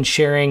myself in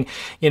sharing,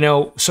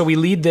 so we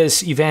lead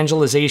this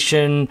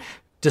evangelization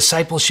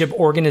discipleship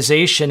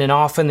organization, and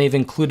often they've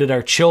included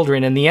our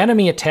children, and the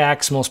enemy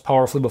attacks most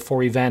powerfully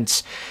before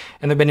events.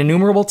 And there have been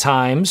innumerable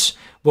times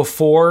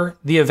before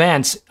the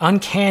events,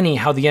 uncanny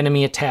how the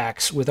enemy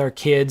attacks with our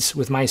kids,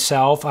 with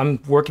myself. I'm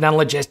working on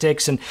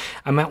logistics, and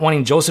I'm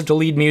wanting Joseph to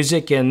lead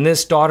music and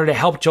this daughter to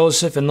help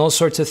Joseph and those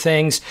sorts of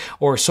things,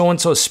 or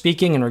so-and-so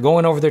speaking and we're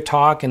going over their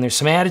talk and there's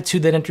some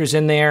attitude that enters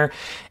in there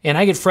and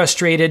I get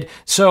frustrated.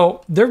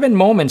 So there have been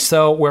moments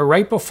though where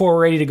right before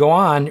we're ready to go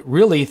on,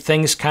 really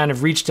things kind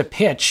of reached a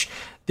pitch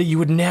that you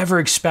would never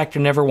expect or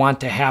never want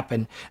to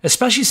happen,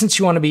 especially since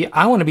I want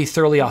to be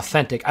thoroughly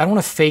authentic. I don't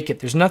want to fake it.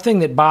 There's nothing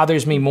that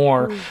bothers me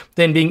more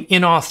than being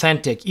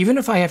inauthentic. Even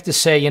if I have to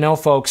say,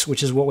 folks,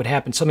 which is what would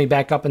happen. So let me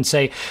back up and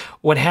say,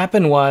 what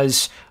happened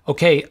was,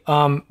 okay,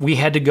 we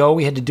had to go,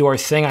 we had to do our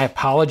thing. I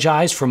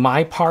apologized for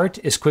my part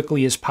as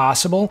quickly as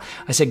possible.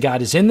 I said,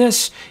 God is in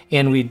this.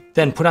 And we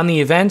then put on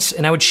the events,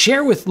 and I would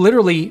share with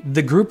literally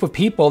the group of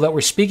people that we're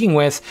speaking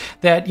with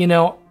that,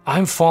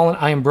 I'm fallen.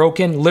 I am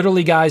broken.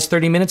 Literally, guys,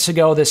 30 minutes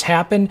ago, this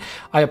happened.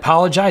 I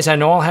apologize. I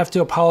know I'll have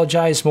to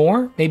apologize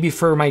more, maybe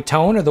for my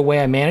tone or the way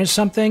I manage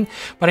something.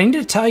 But I need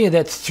to tell you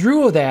that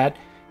through that,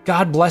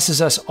 God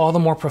blesses us all the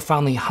more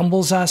profoundly,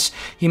 humbles us.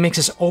 He makes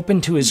us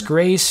open to His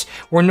grace.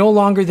 We're no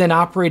longer then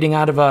operating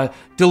out of a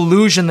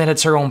delusion that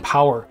it's our own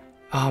power.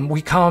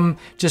 We come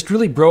just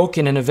really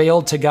broken and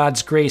availed to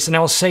God's grace. And I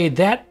will say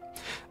that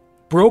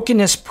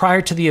brokenness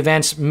prior to the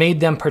events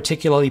made them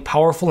particularly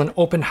powerful and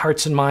opened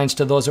hearts and minds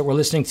to those that were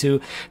listening to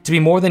be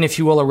more than, if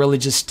you will, a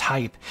religious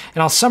type.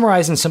 And I'll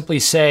summarize and simply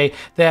say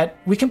that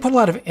we can put a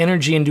lot of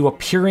energy into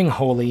appearing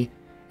holy,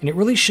 and it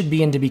really should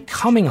be into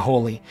becoming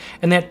holy.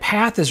 And that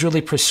path is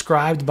really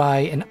prescribed by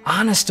an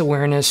honest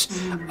awareness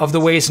of the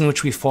ways in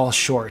which we fall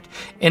short.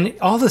 And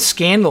all the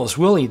scandals,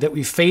 really, that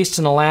we've faced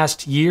in the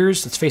last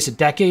years, let's face it,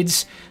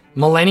 decades,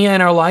 millennia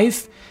in our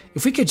life,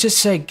 if we could just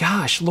say,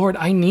 gosh, Lord,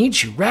 I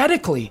need you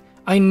radically.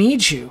 I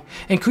need you.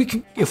 And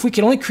if we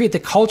can only create the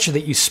culture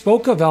that you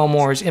spoke of,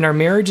 Elmores, in our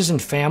marriages and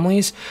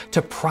families,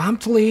 to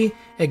promptly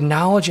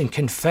acknowledge and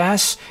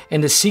confess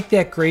and to seek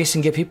that grace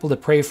and get people to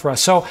pray for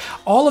us. So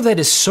all of that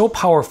is so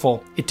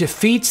powerful. It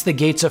defeats the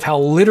gates of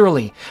hell,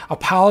 literally.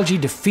 Apology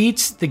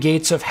defeats the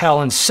gates of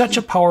hell in such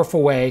a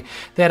powerful way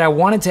that I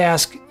wanted to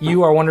ask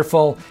you, our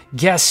wonderful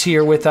guests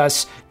here with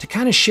us, to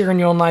kind of share in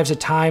your own lives a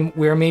time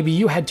where maybe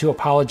you had to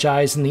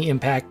apologize and the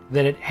impact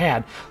that it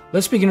had.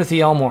 Let's begin with the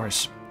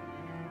Elmores.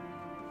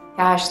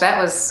 Gosh, that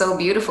was so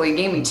beautiful. You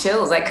gave me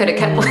chills. I could have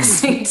kept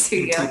listening to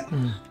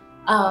you.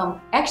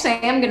 Actually, I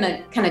am going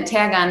to kind of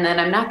tag on that.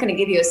 I'm not going to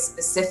give you a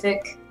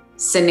specific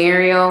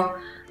scenario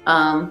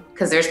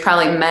because there's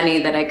probably many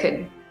that I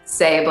could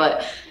say,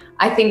 but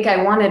I think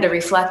I wanted to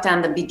reflect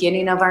on the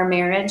beginning of our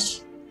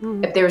marriage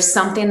if there was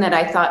something that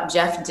I thought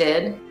Jeff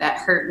did that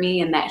hurt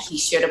me and that he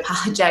should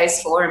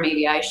apologize for,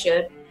 maybe I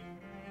should,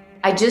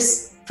 I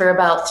just, for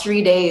about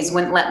 3 days,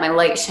 wouldn't let my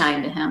light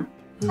shine to him.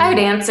 I would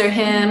answer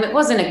him. It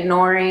wasn't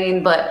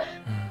ignoring, but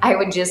I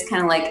would just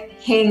kind of like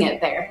hang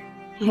it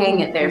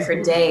there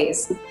for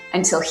days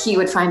until he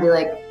would finally be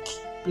like,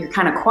 you're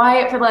kind of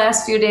quiet for the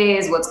last few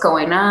days. What's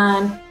going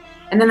on?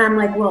 And then I'm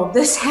like, well,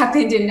 this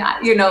happened and,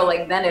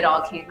 like then it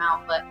all came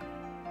out. But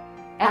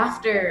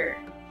after,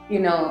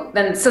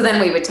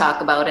 then we would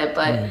talk about it.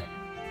 But,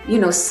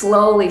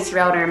 slowly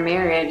throughout our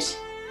marriage,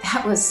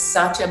 that was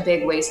such a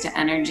big waste of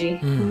energy.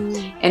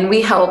 And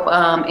we help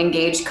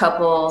engaged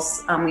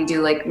couples. We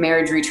do like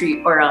marriage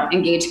retreat or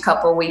engaged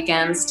couple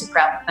weekends to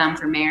prep them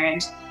for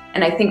marriage.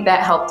 And I think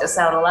that helped us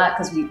out a lot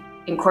because we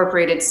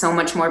incorporated so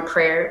much more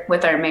prayer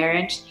with our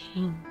marriage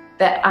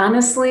that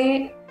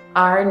honestly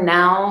are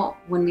now,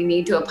 when we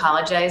need to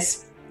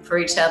apologize for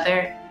each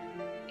other,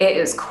 it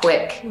is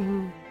quick.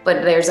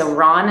 But there's a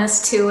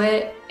rawness to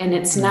it, and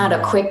it's not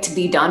a quick to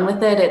be done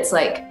with it. It's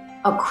like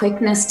a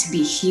quickness to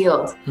be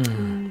healed.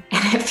 And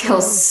it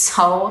feels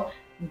so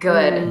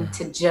good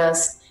to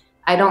just,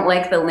 I don't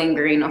like the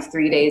lingering of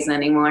 3 days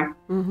anymore.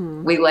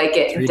 We like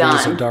it 3 done.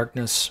 days of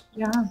darkness.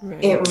 Yeah.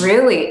 It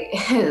really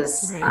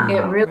is. Right.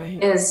 It really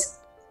is.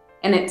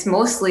 And it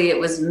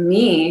was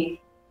me.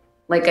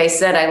 Like I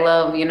said, I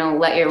love,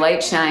 let your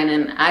light shine.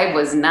 And I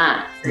was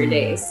not for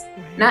days.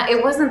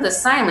 It wasn't the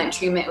silent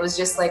treatment. It was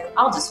just like,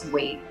 I'll just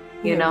wait,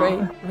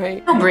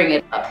 Right. He'll bring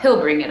it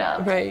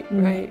up. Right.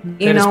 That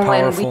is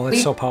powerful.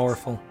 It's so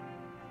powerful.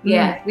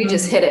 Yeah. We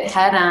just hit it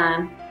head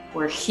on.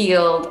 We're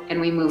healed and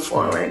we move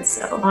forward.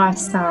 So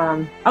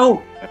Awesome.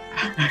 Oh,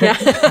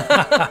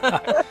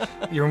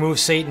 You remove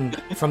Satan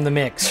from the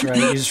mix, right?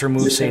 You just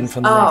remove Satan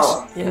from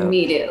the mix.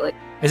 Immediately.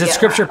 As the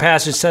scripture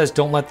passage says,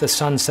 don't let the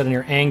sun set in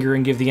your anger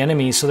and give the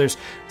enemy. So there's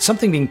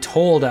something being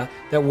told that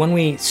when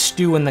we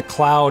stew in the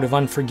cloud of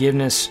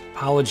unforgiveness,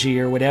 apology,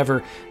 or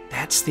whatever,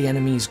 that's the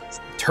enemy's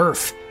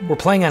turf. We're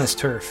playing on his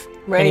turf.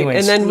 Right.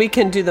 Anyways. And then we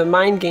can do the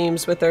mind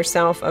games with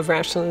ourself of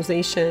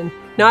rationalization.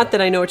 Not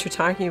that I know what you're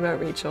talking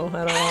about, Rachel,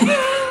 at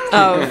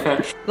all.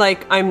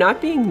 Like, I'm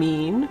not being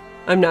mean.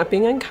 I'm not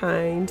being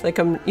unkind. Like,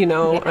 I'm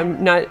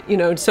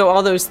not, so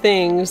all those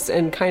things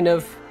and kind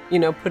of,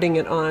 putting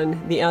it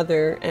on the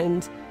other.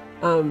 And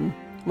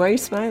why are you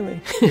smiling?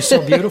 You're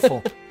so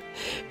beautiful.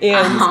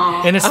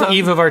 And it's the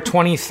eve of our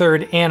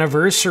 23rd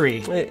anniversary.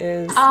 It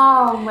is.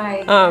 Oh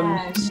my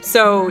gosh.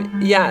 So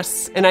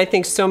yes, and I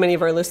think so many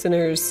of our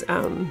listeners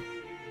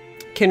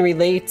can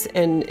relate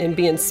and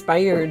be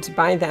inspired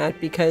by that,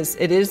 because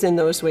it is in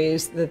those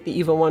ways that the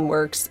evil one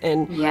works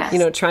and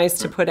tries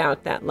to put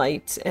out that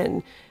light.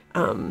 And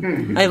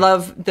I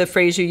love the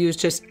phrase you use,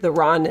 just the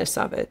rawness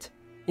of it.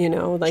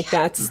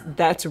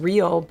 That's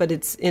real, but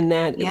it's in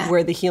that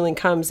where the healing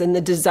comes, and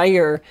the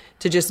desire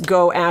to just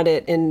go at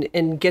it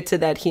and get to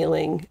that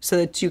healing so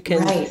that you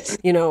can,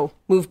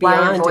 move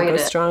beyond and go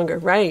stronger.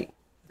 Right.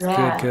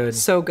 Yeah. Good.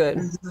 So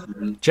good.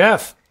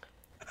 Jeff.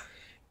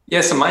 Yeah,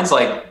 so mine's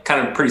like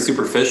kind of pretty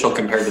superficial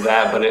compared to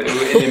that, but it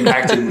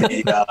impacted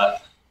me.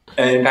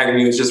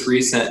 It was just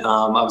recent.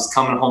 I was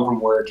coming home from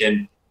work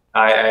and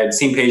I had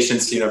seen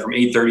patients, from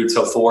 8:30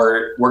 till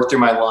 4, worked through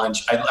my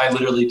lunch. I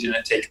literally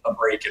didn't take a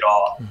break at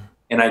all.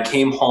 And I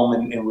came home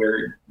and we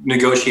were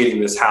negotiating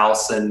this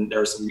house, and there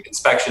were some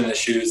inspection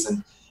issues.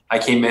 And I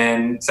came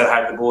in, said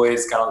hi to the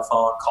boys, got on the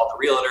phone, called the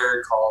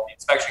realtor, called the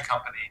inspection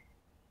company.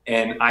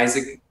 And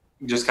Isaac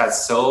just got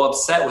so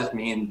upset with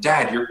me. And,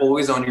 Dad, you're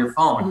always on your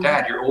phone.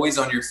 Dad, you're always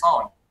on your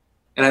phone.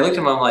 And I looked at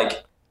him, I'm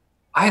like,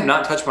 I have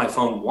not touched my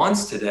phone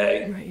once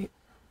today. Right.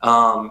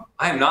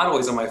 I am not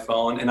always on my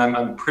phone, and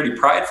I'm pretty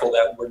prideful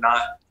that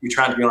we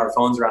try to be on our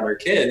phones around our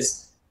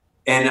kids.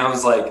 And I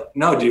was like,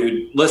 no,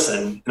 dude,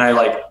 listen. And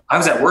I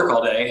was at work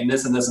all day and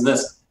this and this and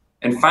this.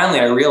 And finally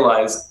I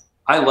realized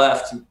I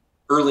left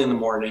early in the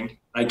morning.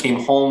 I came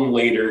home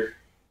later,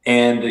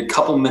 and the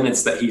couple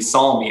minutes that he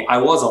saw me, I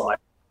was on my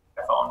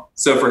phone.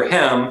 So for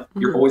him,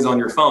 you're always on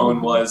your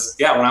phone was,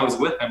 when I was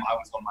with him, I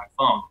was on my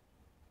phone.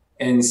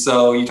 And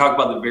so you talk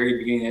about the very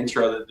beginning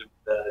intro that the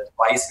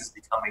device is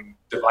becoming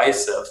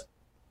divisive.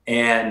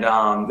 And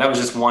that was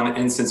just one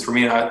instance for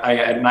me. And I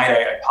at night,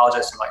 I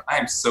apologized to him, like, I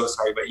am so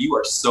sorry, but you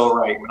are so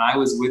right. When I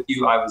was with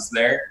you, I was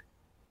there.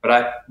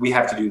 But we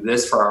have to do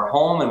this for our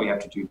home, and we have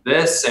to do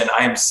this. And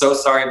I am so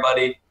sorry,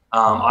 buddy.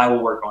 I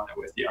will work on it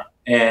with you.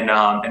 And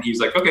he was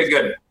like, okay,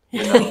 good.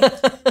 And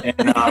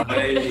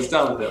he was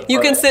done with it.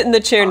 You can sit in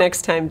the chair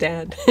next time,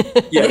 Dad.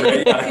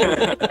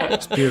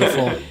 It's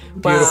beautiful.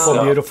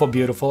 Beautiful,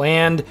 beautiful.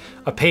 And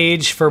a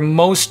page for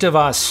most of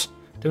us,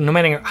 no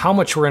matter how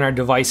much we're in our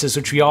devices,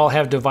 which we all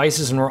have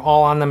devices and we're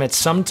all on them at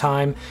some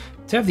time,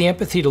 to have the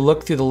empathy to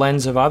look through the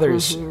lens of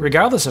others,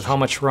 regardless of how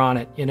much we're on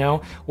it,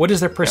 What is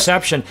their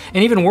perception?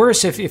 And even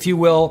worse, if you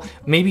will,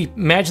 maybe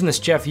imagine this,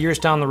 Jeff, years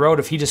down the road,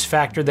 if he just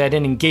factored that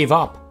in and gave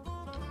up.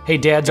 hey,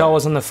 dad's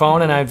always on the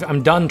phone and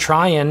I'm done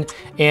trying.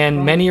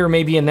 And many are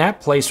maybe in that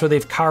place where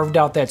they've carved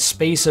out that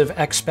space of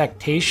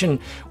expectation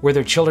where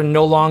their children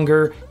no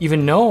longer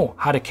even know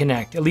how to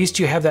connect. At least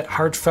you have that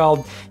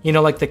heartfelt,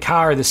 like the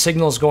car, the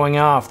signal's going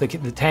off, the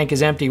tank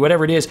is empty,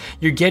 whatever it is.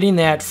 You're getting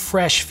that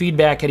fresh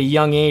feedback at a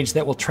young age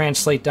that will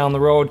translate down the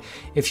road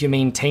if you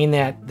maintain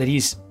that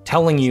he's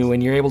telling you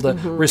and you're able to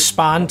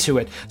respond to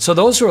it. So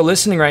those who are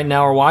listening right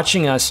now or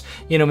watching us,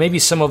 maybe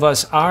some of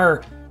us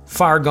are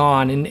far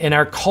gone and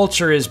our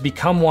culture has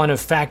become one of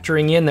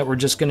factoring in that we're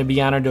just going to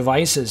be on our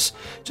devices.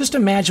 Just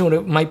imagine what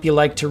it might be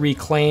like to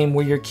reclaim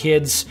where your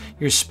kids,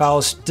 your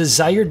spouse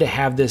desired to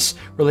have this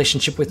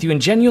relationship with you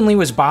and genuinely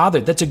was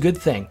bothered. That's a good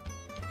thing.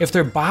 If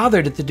they're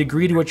bothered at the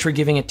degree to which we're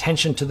giving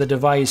attention to the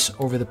device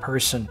over the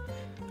person,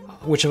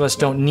 which of us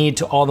don't need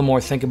to all the more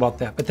think about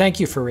that? But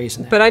thank you for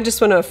raising that. But I just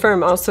want to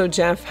affirm also,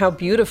 Jeff, how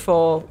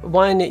beautiful,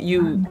 one,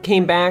 you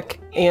came back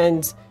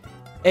and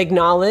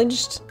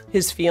acknowledged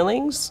his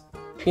feelings,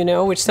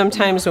 which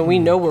sometimes when we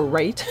know we're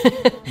right,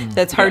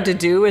 that's hard to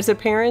do as a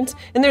parent.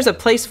 And there's a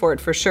place for it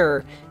for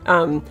sure.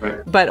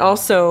 But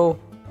also,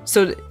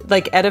 so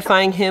like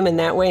edifying him in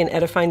that way and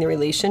edifying the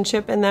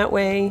relationship in that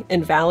way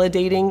and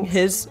validating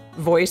his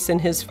voice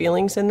and his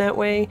feelings in that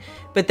way.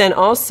 But then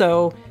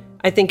also,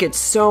 I think it's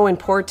so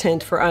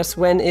important for us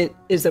when it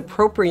is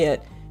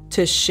appropriate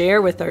to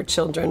share with our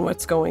children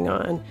what's going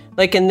on.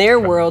 Like in their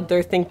world,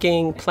 they're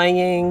thinking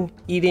playing,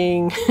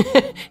 eating. Do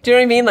you know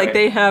what I mean? Like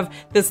they have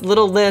this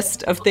little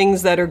list of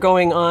things that are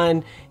going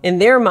on in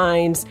their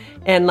minds.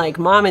 And like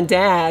mom and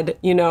dad,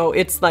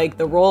 it's like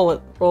the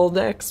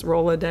Rolodex,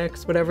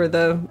 whatever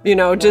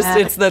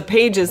it's the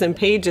pages and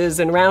pages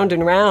and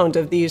round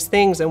of these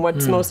things and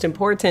what's most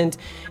important.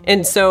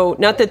 And so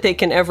not that they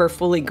can ever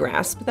fully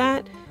grasp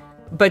that,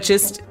 but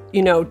just,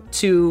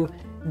 to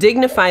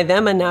dignify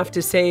them enough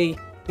to say,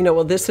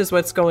 well, this is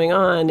what's going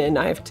on and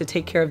I have to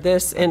take care of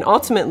this. And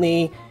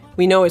ultimately,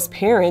 we know as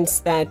parents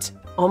that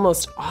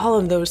almost all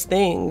of those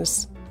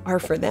things are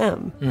for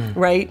them,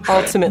 right?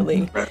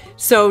 Ultimately.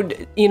 So,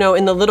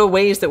 in the little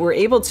ways that we're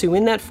able to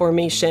in that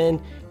formation,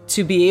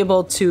 to be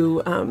able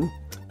to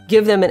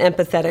give them an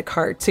empathetic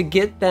heart, to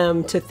get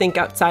them to think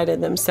outside of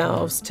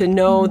themselves, to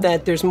know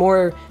that there's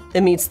more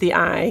than meets the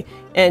eye.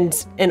 And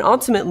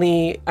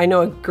ultimately, I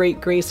know a great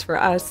grace for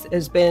us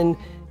has been,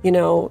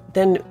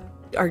 then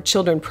our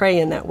children pray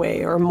in that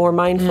way or are more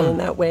mindful in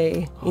that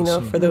way,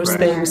 for those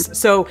things.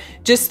 So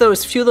just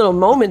those few little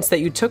moments that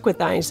you took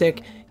with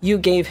Isaac, you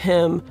gave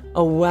him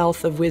a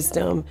wealth of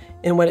wisdom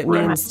in what it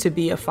means to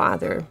be a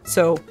father.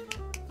 So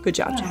good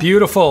job, Jeff.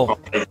 Beautiful.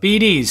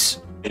 Beaties.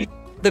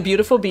 The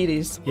beautiful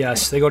Beaties.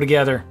 Yes, they go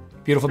together.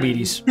 Beautiful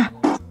Beaties.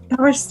 That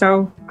was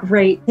so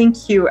great.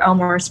 Thank you,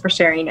 Elmore, for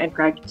sharing, and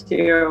Greg,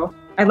 too.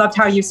 I loved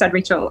how you said,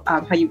 Rachel,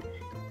 how you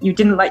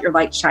didn't let your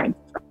light shine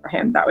for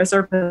him. That was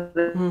a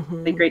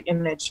really great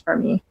image for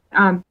me.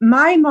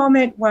 My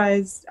moment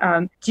was,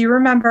 do you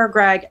remember,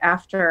 Greg,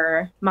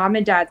 after Mom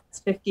and Dad's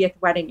 50th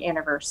wedding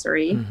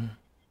anniversary,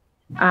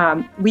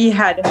 we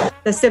had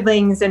the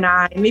siblings and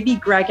I, maybe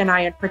Greg and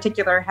I in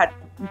particular, had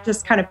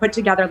just kind of put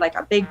together like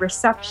a big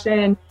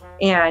reception.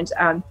 And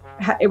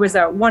it was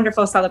a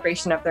wonderful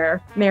celebration of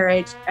their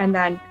marriage. And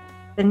then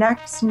the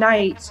next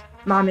night,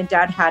 Mom and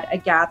Dad had a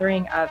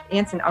gathering of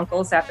aunts and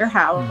uncles at their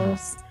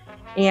house.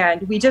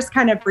 And we just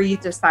kind of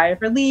breathed a sigh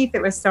of relief.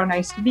 It was so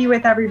nice to be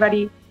with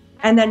everybody.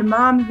 And then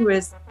Mom, who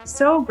is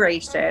so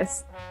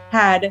gracious,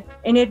 had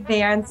in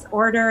advance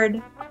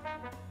ordered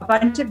a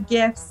bunch of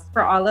gifts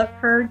for all of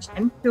her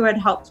children who had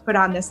helped put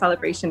on this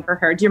celebration for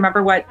her. Do you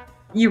remember what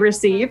you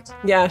received?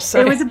 Yes.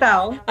 It was a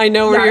bell. I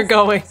know where you're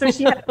going. So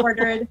she had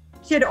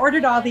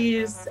ordered all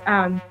these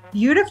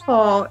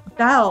beautiful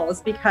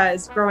bells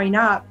because growing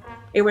up,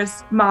 it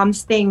was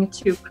Mom's thing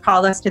to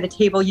call us to the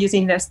table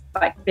using this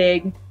like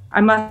big,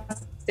 I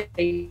must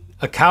say,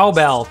 a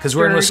cowbell, because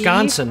we're in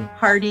Wisconsin.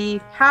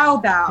 Hearty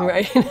cowbell.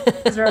 Right.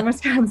 Because we're in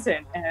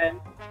Wisconsin. And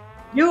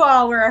you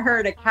all were a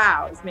herd of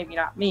cows, maybe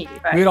not me.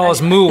 But we'd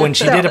always moo, and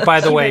she did it,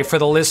 by the way, for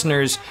the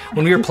listeners.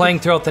 When we were playing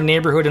throughout the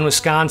neighborhood in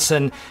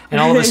Wisconsin,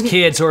 and all of us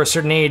kids who are a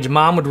certain age,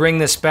 Mom would ring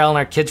this bell, and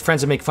our kids'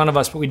 friends would make fun of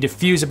us, but we'd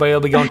diffuse it by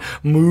going,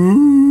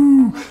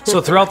 moo.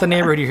 So throughout the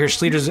neighborhood, you hear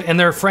Schlueters and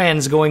their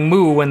friends going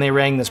moo when they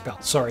rang this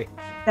bell. Sorry.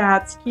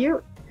 That's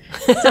cute.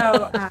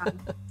 So,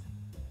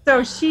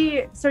 So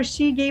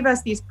she gave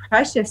us these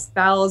precious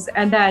bells,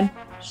 and then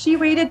she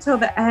waited till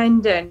the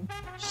end, and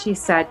she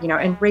said,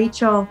 and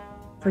Rachel,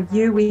 for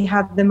you, we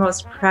have the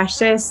most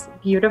precious,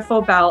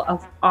 beautiful bell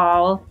of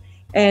all.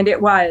 And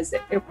it was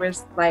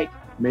like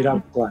made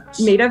out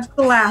of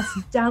glass,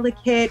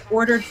 delicate,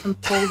 ordered from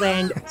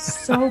Poland,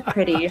 so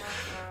pretty.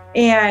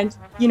 And,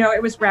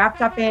 it was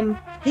wrapped up in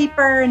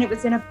paper and it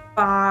was in a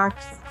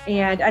box.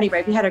 And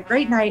anyway, we had a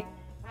great night.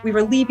 We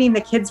were leaving.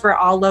 The kids were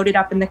all loaded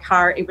up in the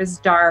car. It was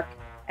dark.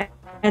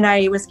 And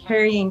I was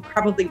carrying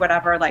probably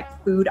whatever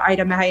food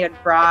item I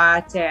had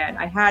brought. And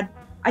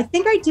I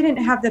think I didn't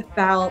have the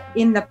bell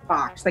in the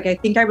box. I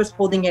think I was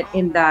holding it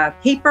in the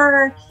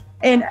paper.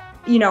 And,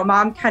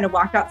 Mom kind of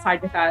walked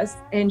outside with us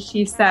and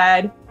she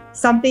said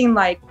something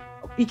like,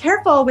 be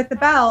careful with the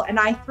bell. And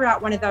I threw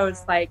out one of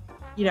those, like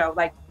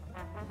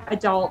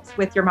adults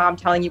with your mom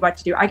telling you what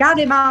to do. I got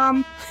it,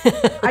 Mom.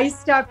 I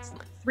stepped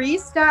 3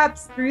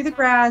 steps through the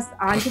grass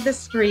onto the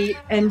street,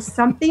 and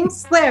something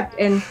slipped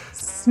and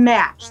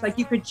smashed. Like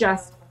you could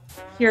just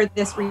hear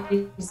this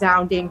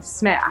resounding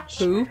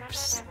smash.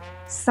 Oops.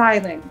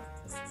 Silence.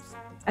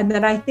 And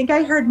then I think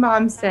I heard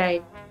Mom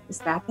say, "Is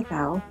that the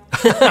bell?"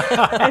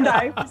 And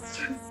I was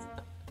just,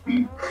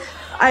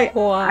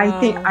 I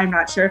think, I'm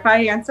not sure if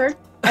I answered.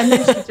 And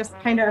then she just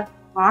kind of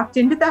walked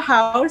into the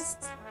house,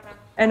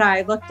 and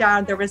I looked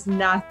down. There was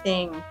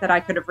nothing that I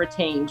could have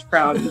retained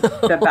from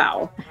the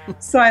bell.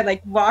 So I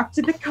like walked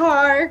to the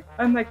car.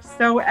 I'm like,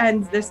 so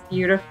ends this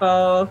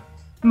beautiful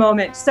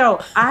moment.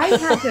 So I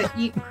had to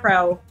eat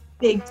crow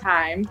big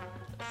time.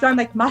 So I'm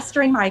like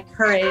mustering my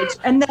courage.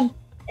 And then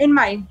in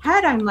my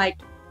head, I'm like,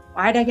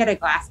 why'd I get a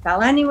glass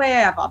bell anyway?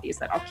 I have all these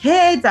little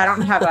kids. I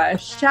don't have a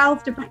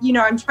shelf to,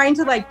 I'm trying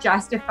to like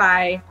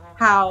justify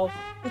how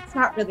it's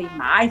not really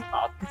my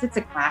fault because it's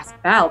a glass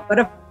bell. But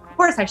of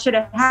course, I should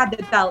have had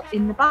the bell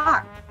in the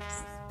box,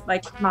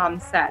 like Mom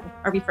said.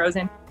 Are we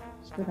frozen?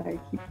 Should I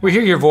keep? We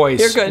hear your voice,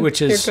 You're good.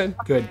 which is You're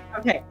good.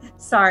 Okay,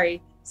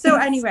 sorry. So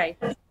anyway,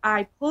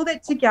 I pulled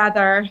it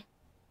together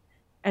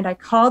and I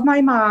called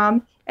my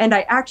mom, and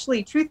I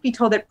actually, truth be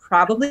told, it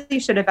probably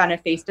should have been a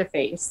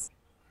face-to-face.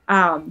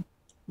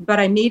 But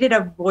I made it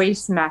a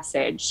voice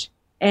message,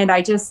 and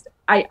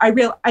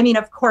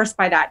of course,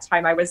 by that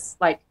time I was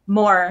like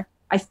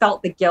I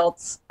felt the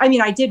guilt. I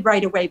mean, I did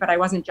right away, but I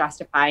wasn't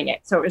justifying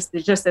it. So it was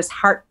just this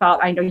heartfelt,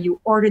 I know you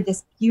ordered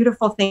this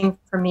beautiful thing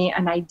for me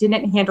and I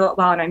didn't handle it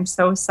well, and I'm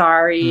so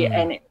sorry.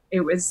 And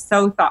it was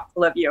so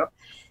thoughtful of you.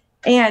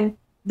 And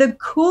the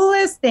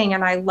coolest thing,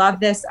 and I love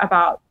this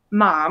about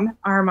Mom,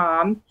 our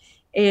mom,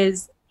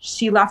 is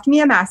she left me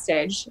a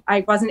message.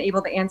 I wasn't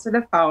able to answer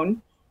the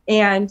phone.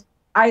 And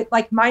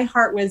my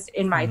heart was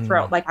in my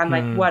throat. Like, I'm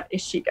like, what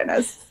is she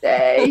gonna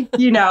say?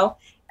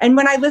 And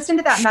when I listened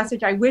to that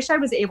message, I wish I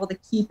was able to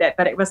keep it,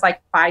 but it was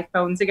like 5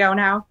 phones ago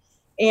now.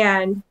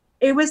 And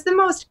it was the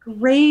most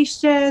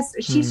gracious.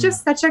 She's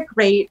just such a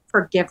great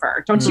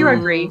forgiver. Don't you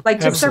agree?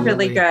 Like, just Absolutely.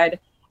 a really good,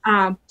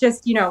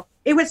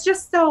 it was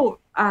just so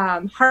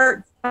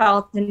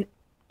heartfelt, and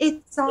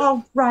it's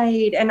all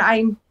right. And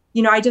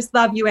I just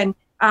love you. And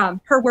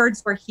her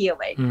words were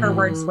healing. Her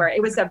words were,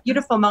 it was a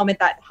beautiful moment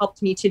that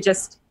helped me to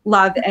just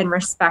love and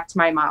respect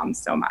my mom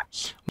so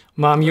much.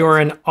 Mom, you're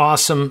an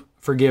awesome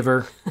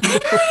forgiver.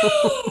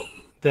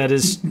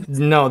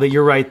 That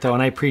you're right, though,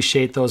 and I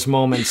appreciate those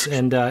moments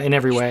and in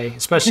every way,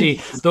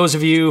 especially those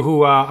of you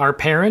who are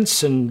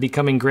parents and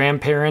becoming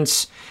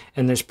grandparents,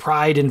 and there's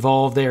pride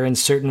involved there in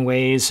certain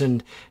ways,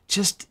 and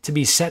just to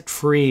be set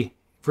free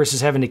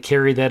versus having to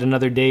carry that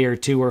another day or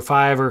 2 or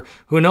 5 or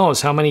who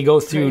knows how many go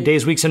through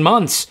days, weeks, and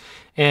months,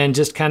 and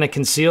just kind of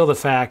conceal the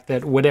fact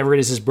that whatever it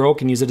is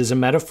broken, use it as a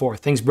metaphor.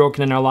 Things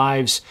broken in our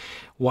lives,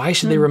 why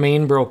should they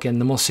remain broken?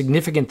 The most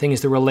significant thing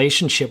is the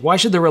relationship. Why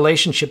should the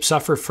relationship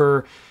suffer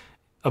for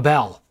a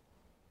bell?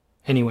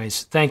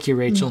 Anyways, thank you,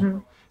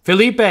 Rachel.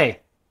 Felipe.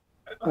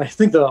 I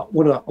think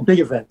a big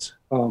event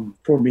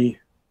for me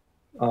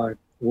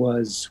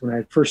was when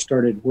I first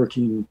started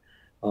working,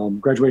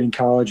 graduating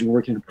college and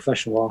working in a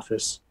professional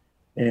office,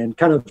 and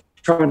kind of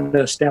trying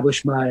to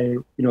establish my,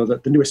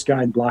 the newest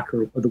guy in the block,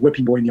 or the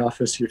whipping boy in the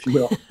office, if you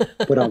will.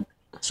 But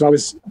so I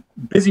was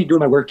busy doing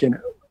my work, and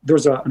there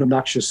was an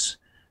obnoxious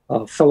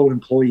fellow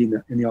employee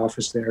in the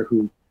office there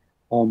who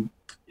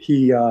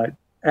he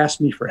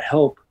asked me for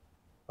help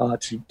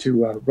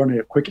to run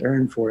a quick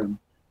errand for him.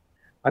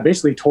 I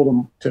basically told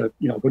him to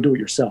go do it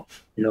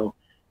yourself,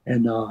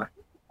 and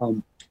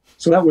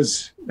so that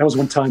was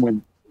one time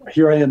when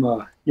here I am,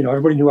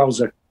 everybody knew I was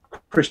a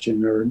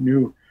Christian, or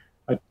knew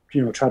I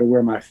try to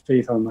wear my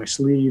faith on my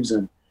sleeves,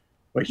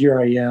 but here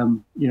I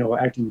am,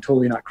 acting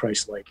totally not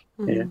Christ-like,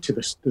 and to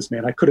this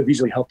man. I could have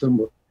easily helped him,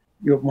 but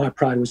my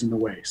pride was in the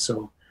way.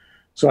 So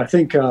I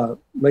think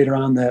later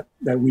on that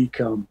week,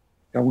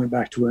 I went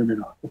back to him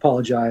and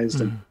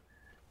apologized. And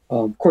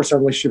of course, our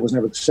relationship was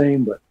never the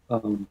same, but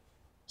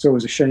so it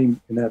was a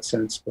shame in that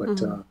sense. But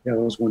that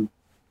was one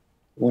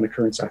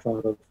occurrence I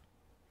thought of.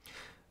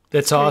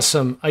 That's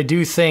awesome. I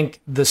do think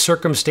the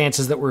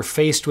circumstances that we're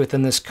faced with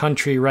in this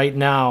country right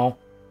now,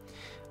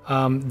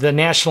 the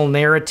national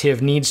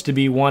narrative needs to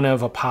be one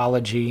of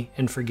apology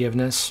and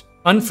forgiveness.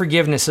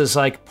 Unforgiveness is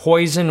like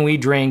poison we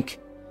drink,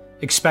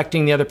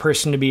 expecting the other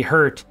person to be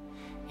hurt.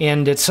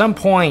 And at some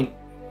point,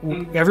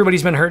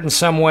 everybody's been hurt in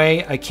some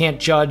way. I can't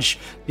judge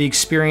the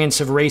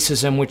experience of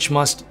racism, which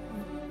must,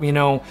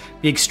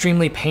 be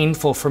extremely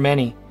painful for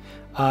many.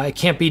 It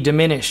can't be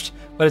diminished.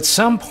 But at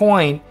some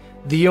point,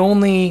 the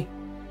only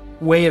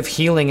way of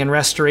healing and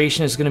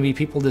restoration is going to be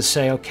people to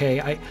say,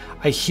 okay,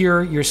 I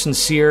hear your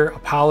sincere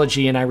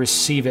apology and I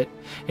receive it.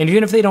 And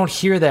even if they don't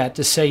hear that,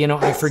 to say,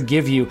 I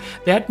forgive you.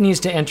 That needs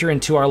to enter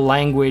into our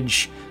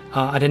language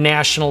at a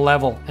national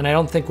level, and I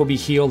don't think we'll be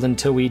healed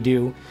until we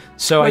do.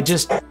 So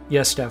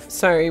yes, Steph.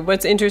 Sorry,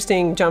 what's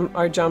interesting,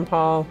 our John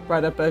Paul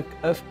brought up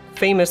a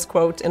famous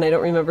quote, and I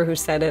don't remember who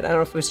said it. I don't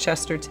know if it was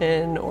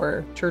Chesterton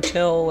or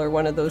Churchill or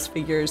one of those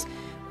figures,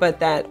 but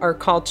that our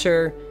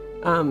culture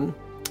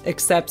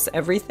accepts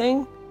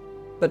everything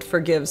but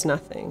forgives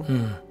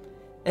nothing.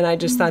 And I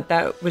just thought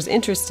that was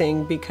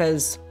interesting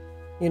because,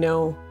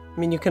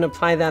 you can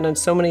apply that on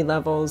so many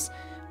levels,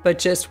 but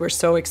just we're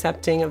so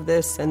accepting of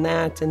this and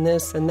that and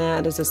this and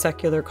that as a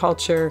secular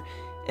culture.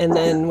 And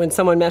then when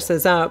someone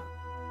messes up,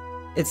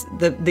 it's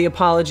the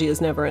apology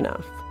is never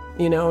enough,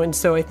 and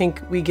so I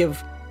think we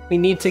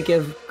need to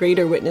give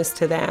greater witness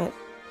to that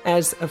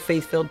as a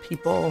faith-filled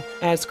people,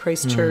 as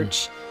Christ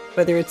Church,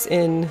 whether it's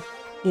in,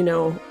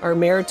 our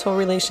marital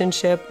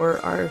relationship or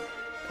our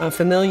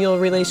familial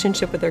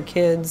relationship with our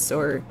kids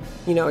or,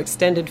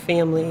 extended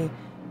family.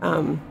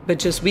 But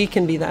just we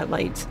can be that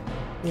light,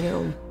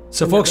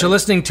 So folks are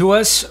listening to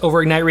us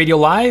over Ignite Radio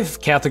Live,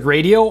 Catholic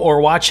Radio,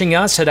 or watching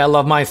us at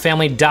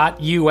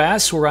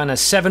ilovemyfamily.us. We're on a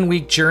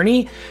 7-week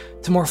journey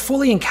to more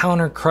fully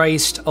encounter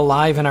Christ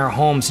alive in our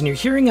homes. And you're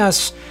hearing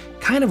us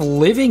kind of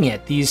living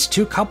it. These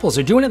two couples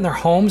are doing it in their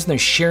homes, and they're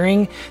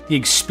sharing the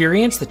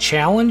experience, the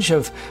challenge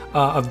of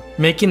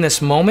making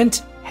this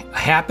moment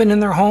happen in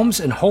their homes,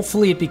 and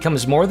hopefully it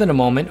becomes more than a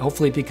moment.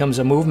 Hopefully it becomes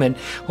a movement.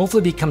 Hopefully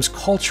it becomes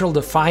cultural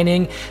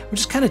defining. We're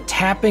just kind of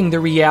tapping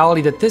the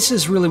reality that this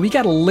is really, we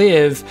got to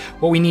live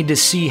what we need to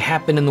see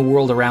happen in the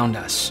world around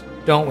us,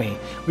 don't we?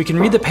 We can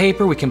read the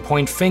paper, we can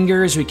point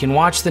fingers, we can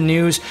watch the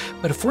news,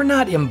 but if we're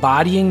not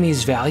embodying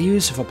these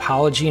values of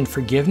apology and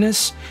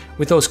forgiveness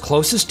with those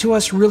closest to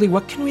us, really,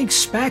 what can we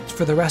expect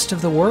for the rest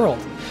of the world?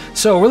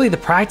 So really the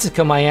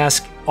practicum I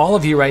ask all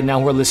of you right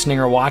now who are listening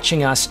or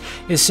watching us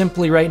is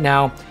simply right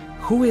now,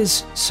 who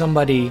is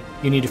somebody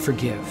you need to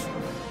forgive?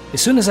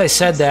 As soon as I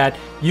said that,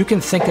 you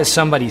can think of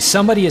somebody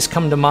has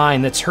come to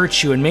mind that's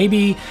hurt you, and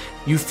maybe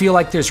you feel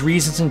like there's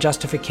reasons and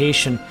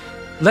justification.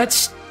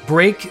 Let's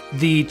break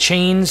the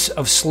chains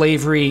of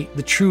slavery,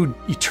 the true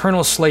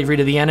eternal slavery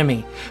to the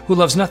enemy, who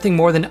loves nothing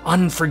more than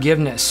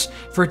unforgiveness,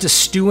 for it to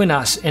stew in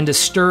us and to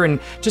stir and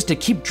just to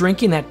keep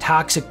drinking that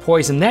toxic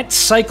poison. That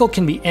cycle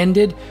can be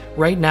ended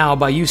right now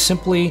by you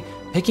simply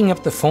picking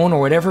up the phone or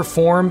whatever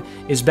form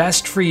is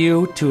best for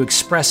you to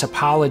express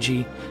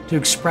apology, to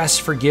express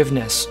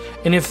forgiveness.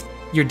 And if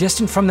you're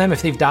distant from them,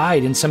 if they've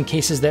died, in some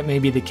cases that may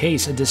be the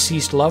case, a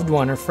deceased loved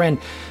one or friend,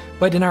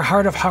 but in our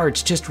heart of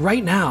hearts, just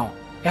right now,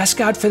 ask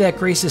God for that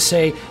grace to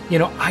say,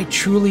 I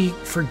truly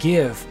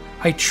forgive.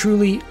 I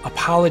truly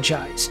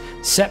apologize.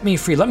 Set me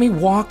free. Let me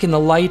walk in the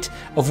light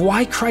of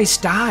why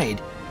Christ died,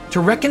 to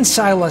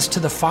reconcile us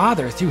to the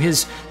Father through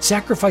his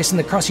sacrifice on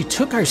the cross. He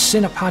took our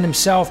sin upon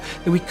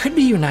himself that we could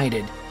be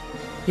united.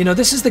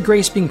 This is the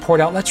grace being poured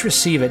out. Let's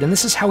receive it. And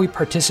this is how we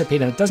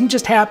participate in it. It doesn't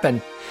just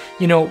happen.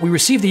 We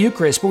receive the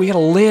Eucharist, but we got to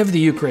live the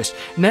Eucharist.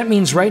 And that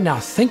means right now,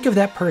 think of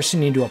that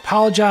person. You need to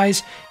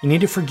apologize. You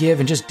need to forgive,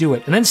 and just do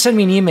it. And then send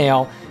me an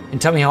email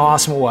and tell me how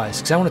awesome it was,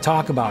 because I want to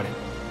talk about it.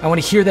 I want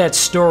to hear that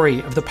story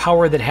of the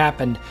power that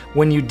happened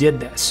when you did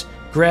this.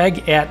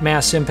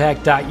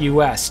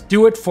 Greg@massimpact.us.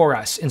 Do it for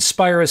us.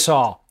 Inspire us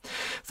all.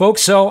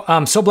 Folks, so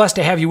I'm so blessed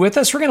to have you with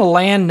us. We're going to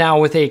land now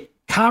with a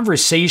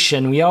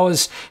conversation. We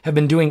always have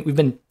been doing, we've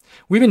been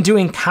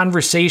doing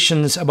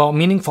conversations about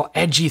meaningful,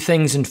 edgy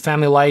things in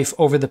family life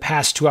over the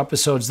past 2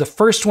 episodes. The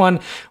first one,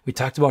 we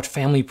talked about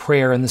family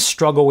prayer and the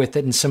struggle with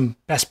it and some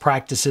best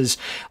practices.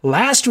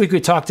 Last week,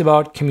 we talked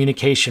about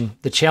communication,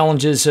 the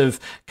challenges of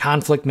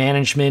conflict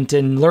management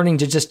and learning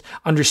to just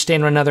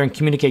understand one another and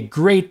communicate.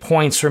 Great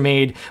points were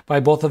made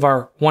by both of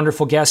our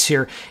wonderful guests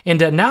here.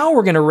 And now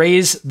we're going to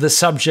raise the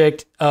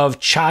subject of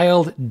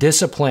child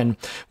discipline,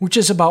 which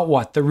is about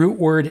what? The root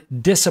word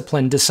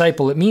discipline,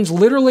 disciple. It means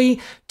literally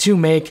to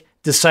make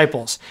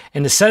disciples.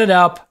 And to set it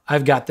up,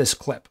 I've got this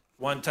clip.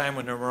 One time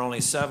when there were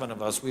only 7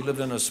 of us, we lived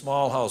in a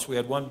small house. We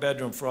had 1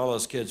 bedroom for all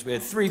us kids. We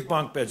had 3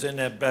 bunk beds in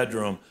that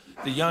bedroom.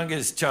 The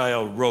youngest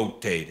child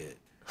rotated.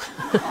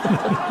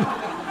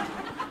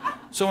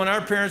 So when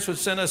our parents would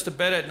send us to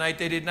bed at night,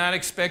 they did not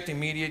expect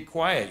immediate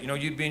quiet.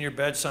 You'd be in your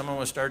bed, someone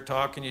would start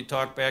talking, you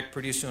talk back,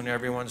 pretty soon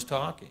everyone's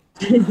talking.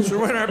 So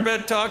we're in our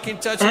bed talking,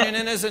 touching, and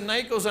then as the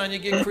night goes on, you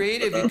get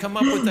creative. You come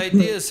up with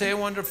ideas. Say, I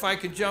wonder if I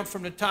could jump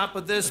from the top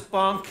of this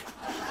bunk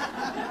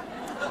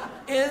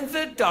in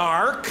the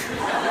dark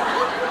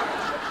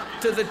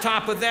to the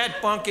top of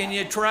that bunk, and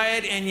you try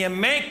it, and you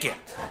make it.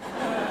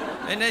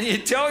 And then you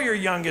tell your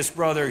youngest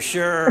brother,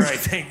 sure, I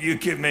think you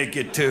can make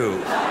it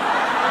too.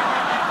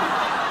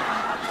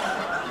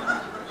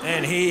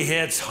 And he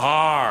hits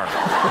hard.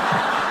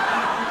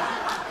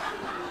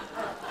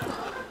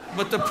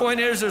 But the point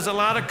is, there's a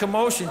lot of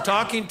commotion,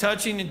 talking,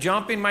 touching, and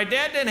jumping. My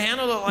dad didn't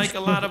handle it like a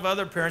lot of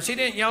other parents. He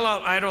didn't yell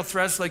out idle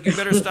threats like, you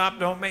better stop,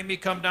 don't make me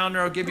come down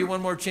there, I'll give you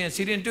one more chance.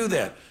 He didn't do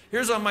that.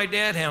 Here's how my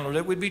dad handled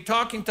it. We'd be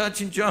talking,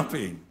 touching,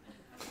 jumping.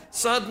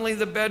 Suddenly,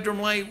 the bedroom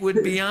light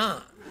would be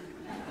on.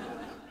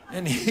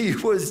 And he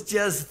was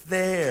just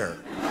there.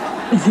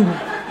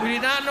 We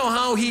did not know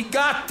how he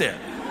got there.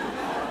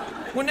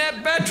 When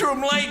that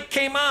bedroom light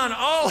came on,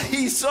 all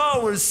he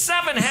saw was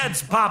 7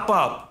 heads pop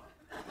up.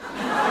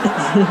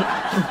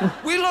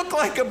 We look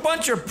like a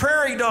bunch of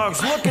prairie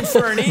dogs looking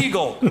for an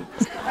eagle.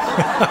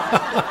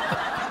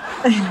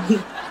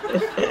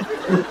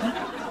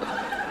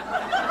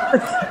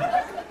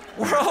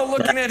 We're all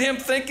looking at him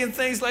thinking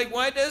things like,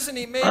 why doesn't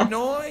he make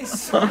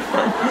noise?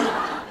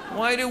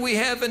 Why do we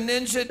have a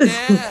ninja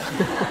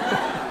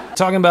dad?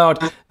 Talking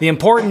about the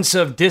importance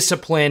of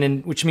discipline,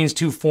 and which means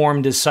to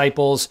form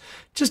disciples.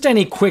 Just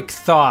any quick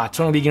thoughts,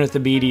 I want to begin with the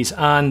Beatties,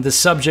 on the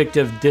subject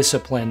of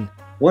discipline.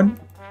 One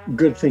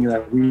good thing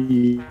that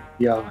we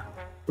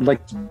would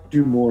like to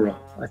do more of,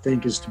 I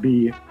think, is to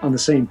be on the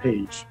same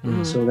page,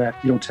 so that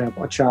you don't have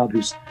a child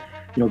who's,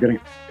 going to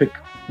pick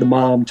the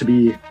mom to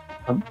be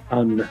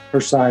on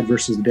her side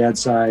versus the dad's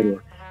side,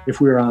 or if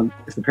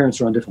the parents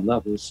are on different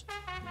levels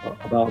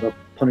about a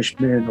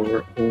punishment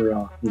or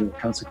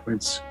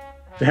consequence.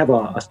 To have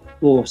a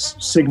little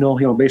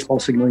signal, baseball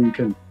signal you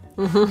can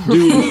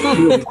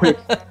do real quick.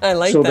 I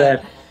like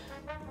that.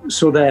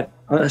 So that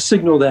a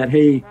signal that,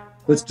 hey,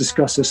 let's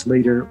discuss this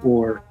later,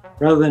 or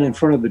rather than in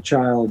front of the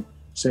child,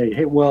 say,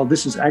 hey, well,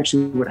 this is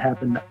actually what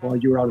happened while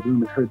you were out of the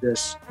room and heard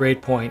this.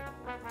 Great point.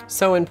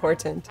 So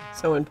important.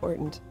 So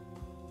important.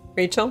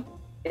 Rachel?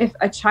 If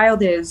a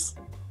child is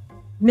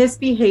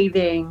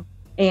misbehaving,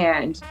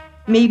 and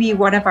maybe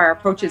one of our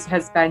approaches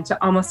has been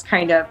to almost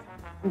kind of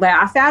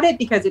laugh at it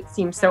because it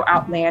seems so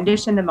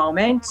outlandish in the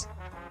moment,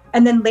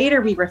 and then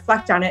later we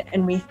reflect on it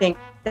and we think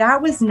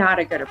that was not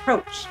a good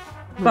approach,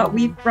 but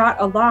we've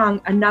brought along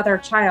another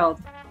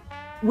child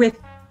with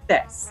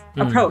this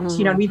approach.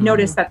 We've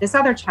noticed that this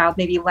other child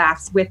maybe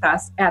laughs with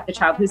us at the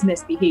child who's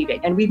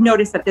misbehaving, and we've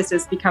noticed that this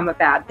has become a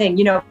bad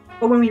thing,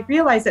 but when we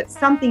realize that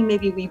something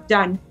maybe we've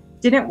done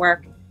didn't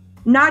work,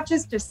 not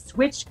just to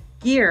switch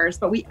gears,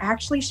 but we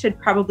actually should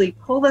probably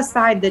pull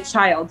aside the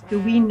child who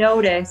we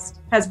noticed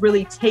has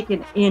really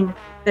taken in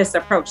this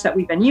approach that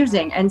we've been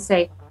using and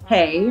say,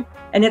 hey,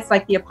 and it's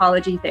like the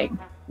apology thing.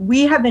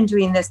 We have been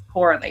doing this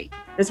poorly.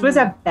 This was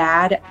a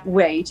bad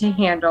way to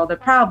handle the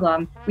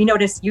problem. We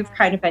noticed you've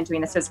kind of been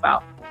doing this as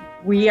well.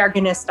 We are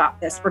going to stop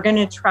this. We're going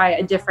to try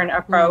a different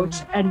approach,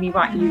 and we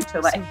want you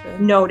to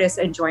notice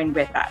and join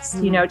with us.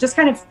 Just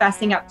kind of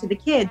fessing up to the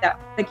kids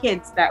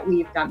that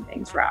we've done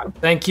things wrong.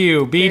 Thank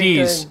you,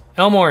 Beatties.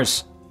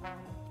 Elmores,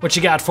 what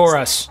you got for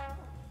us?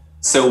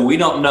 So we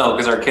don't know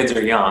because our kids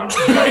are young,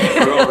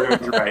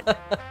 right? Right.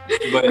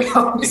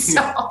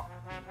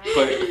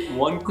 But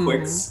one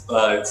quick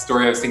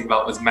story I was thinking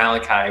about was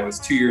Malachi was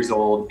 2 years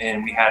old,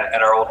 and we had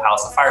at our old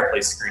house a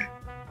fireplace screen.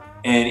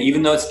 And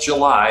even though it's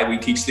July, we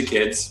teach the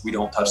kids we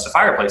don't touch the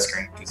fireplace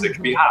screen because it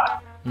can be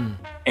hot.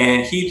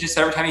 And he just,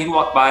 every time he'd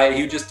walk by it,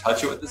 he would just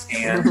touch it with his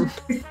hand.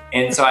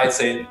 And so I'd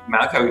say,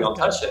 Malachi, we don't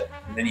touch it.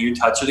 And then he would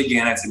touch it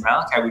again. I'd say,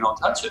 Malachi, we don't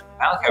touch it.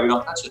 Malachi, we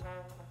don't touch it.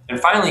 And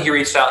finally he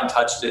reached out and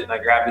touched it, and I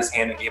grabbed his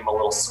hand and gave him a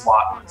little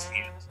swat on his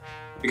hand.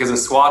 Because a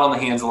swat on the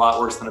hand is a lot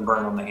worse than a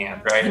burn on the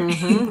hand, right?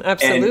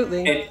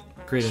 Absolutely. And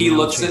he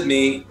looks at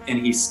me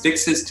and he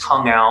sticks his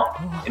tongue out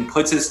and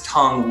puts his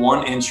tongue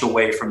 1 inch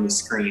away from the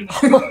screen.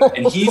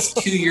 And he's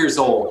 2 years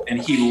old,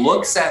 and he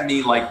looks at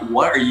me like,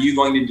 what are you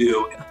going to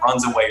do? And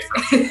runs away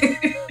from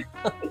me.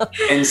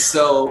 And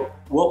so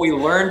what we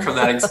learned from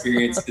that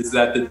experience is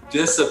that the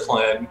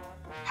discipline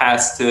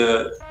has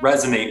to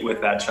resonate with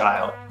that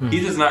child. He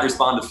does not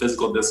respond to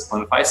physical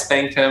discipline. If I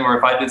spanked him or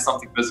if I did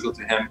something physical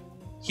to him,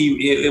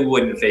 it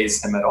wouldn't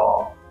faze him at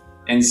all.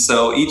 And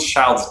so each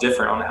child's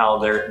different on how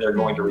they're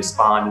going to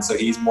respond. And so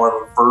he's more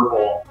of a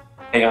verbal,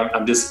 hey,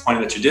 I'm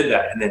disappointed that you did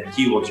that. And then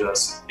he will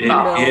just,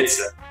 hits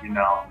it,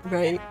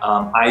 Right.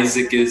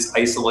 Isaac is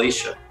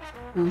isolation.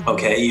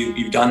 Okay,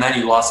 you've done that.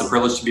 You lost the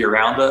privilege to be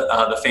around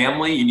the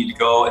family. You need to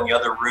go in the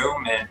other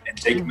room and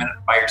take a minute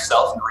by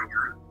yourself and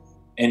regroup.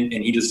 And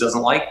he just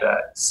doesn't like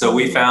that. So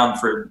we found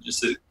for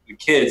just the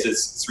kids,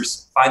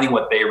 it's finding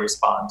what they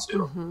respond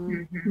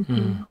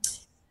to.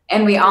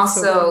 And we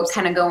also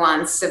kind of go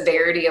on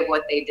severity of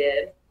what they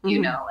did,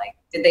 like,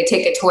 did they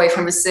take a toy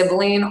from a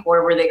sibling,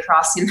 or were they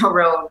crossing the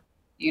road,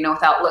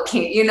 without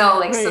looking,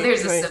 so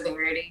there's a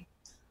severity.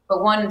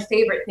 But one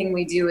favorite thing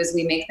we do is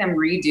we make them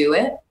redo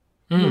it.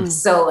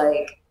 So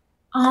like,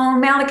 oh,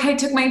 Malachi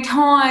took my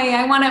toy,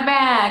 I want it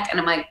back. And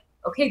I'm like,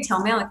 okay,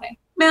 tell Malachi,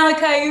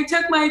 you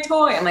took my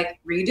toy. I'm like,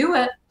 redo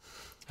it.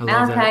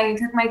 Malachi, you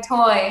took my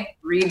toy,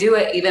 redo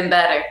it even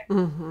better.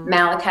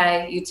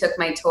 Malachi, you took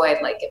my toy,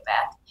 I'd like it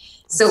back.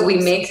 So we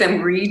make them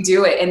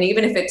redo it. And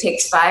even if it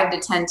takes 5 to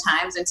 10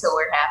 times until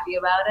we're happy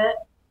about it,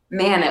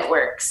 man, it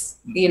works,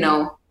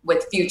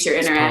 with future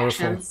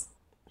interactions.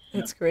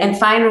 That's great. And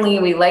finally,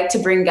 we like to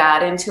bring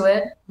God into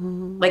it.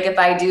 Like if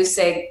I do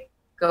say,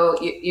 go,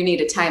 you need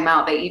a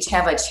timeout, they each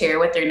have a chair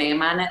with their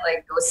name on it,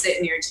 like go sit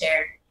in your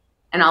chair.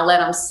 And I'll let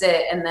them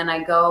sit. And then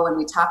I go and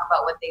we talk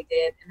about what they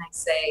did. And I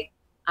say,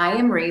 I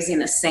am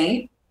raising a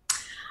saint.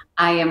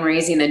 I am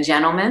raising a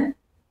gentleman.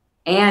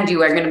 And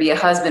you are going to be a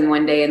husband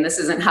one day, and this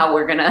isn't how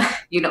we're going to,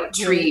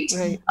 treat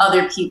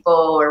other people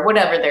or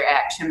whatever their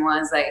action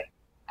was. I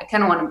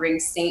kind of want to bring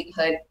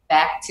sainthood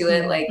back to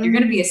it. Like, you're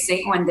going to be a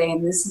saint one day,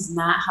 and this is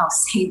not how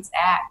saints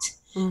act.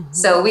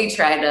 So we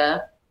try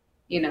to,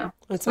 we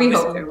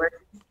hope it works.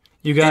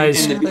 You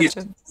guys.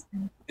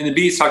 And the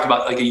Bees talked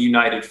about like a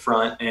united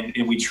front,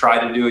 and we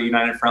try to do a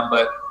united front,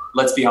 but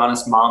let's be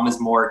honest, mom is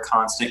more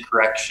constant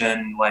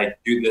correction, like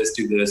do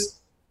this.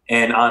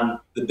 And I'm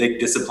the big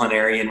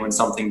disciplinarian when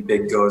something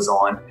big goes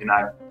on, and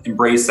I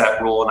embrace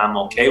that rule and I'm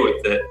okay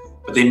with it.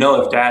 But they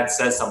know if dad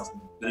says something,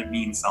 then it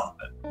means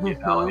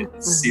something,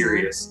 it's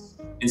serious.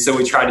 And so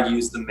we try to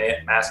use the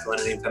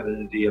masculinity and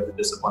femininity of the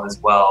discipline as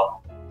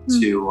well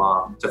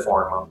to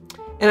form them.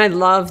 And I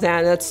love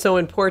that. That's so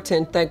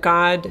important that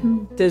God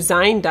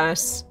designed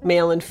us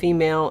male and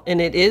female, and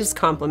it is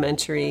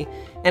complementary.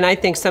 And I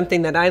think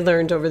something that I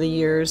learned over the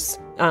years,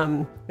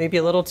 maybe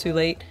a little too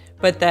late,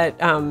 but that,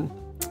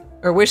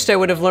 or wished I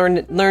would have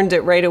learned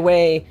it right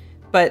away,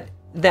 but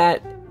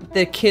that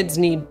the kids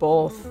need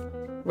both,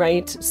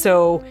 right?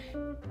 So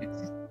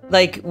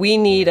like we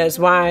need as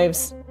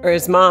wives or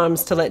as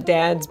moms to let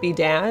dads be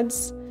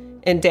dads,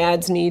 and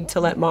dads need to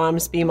let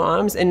moms be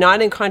moms, and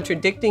not in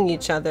contradicting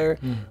each other,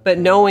 but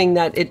knowing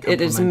that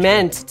it is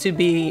meant to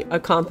be a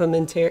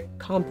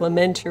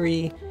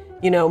complementary,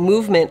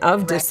 movement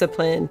of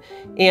discipline.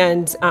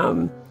 And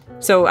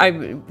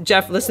so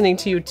Jeff, listening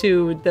to you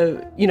too,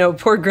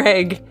 poor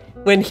Greg,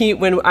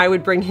 when I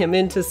would bring him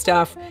into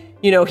stuff,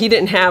 he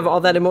didn't have all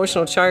that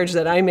emotional charge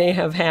that I may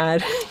have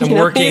had. I'm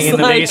working in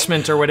the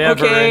basement or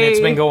whatever, and it's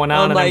been going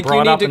on, and I'm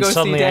brought up, and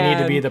suddenly I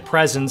need to be the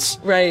presence.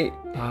 Right.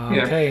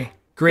 Okay.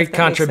 Great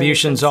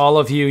contributions, all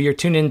of you. You're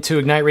tuned into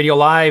Ignite Radio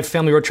Live,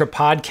 Family Road Trip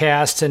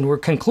Podcast, and we're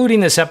concluding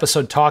this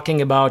episode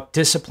talking about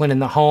discipline in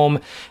the home.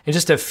 And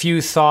just a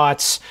few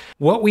thoughts.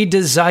 What we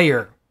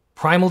desire,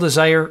 primal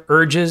desire,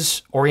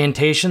 urges,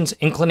 orientations,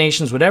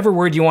 inclinations, whatever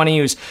word you want to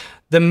use,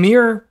 the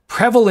mere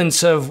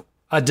prevalence of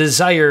a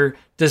desire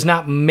does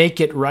not make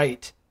it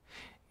right.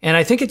 And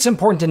I think it's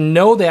important to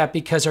know that,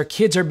 because our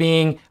kids are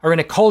in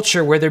a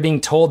culture where they're being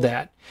told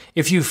that.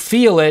 If you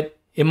feel it,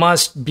 it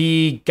must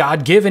be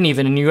God-given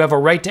even, and you have a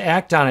right to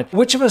act on it.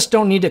 Which of us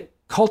don't need to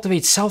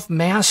cultivate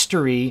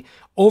self-mastery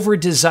over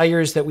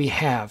desires that we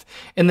have?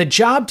 And the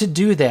job to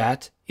do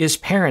that is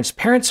parents.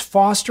 Parents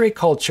foster a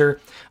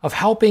culture of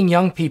helping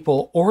young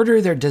people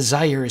order their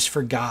desires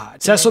for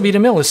God. Cecil B.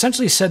 DeMille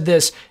essentially said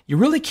this: you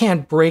really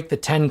can't break the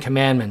 10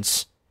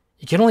 Commandments.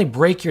 You can only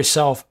break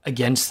yourself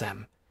against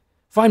them.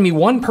 Find me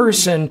one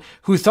person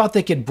who thought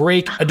they could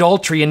break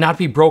adultery and not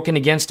be broken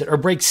against it, or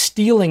break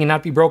stealing and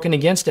not be broken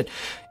against it.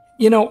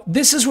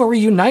 This is where we're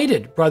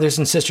united, brothers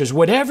and sisters.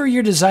 Whatever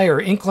your desire,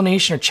 or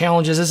inclination, or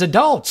challenges as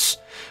adults,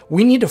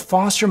 we need to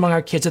foster among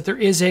our kids that there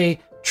is a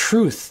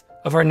truth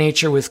of our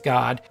nature with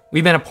God.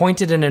 We've been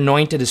appointed and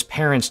anointed as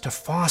parents to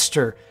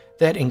foster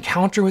that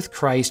encounter with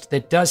Christ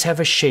that does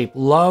have a shape.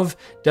 Love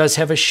does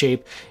have a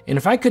shape. And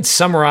if I could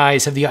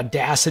have the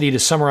audacity to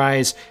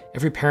summarize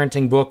every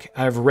parenting book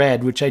I've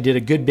read, which I did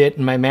a good bit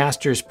in my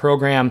master's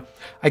program,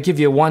 I give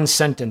you one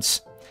sentence: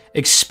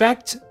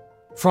 expect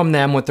from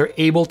them what they're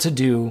able to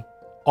do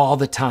all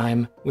the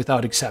time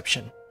without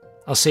exception.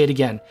 I'll say it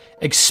again.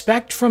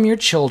 Expect from your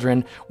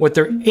children what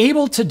they're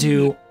able to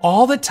do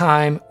all the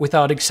time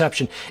without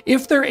exception.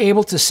 If they're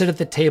able to sit at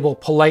the table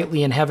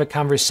politely and have a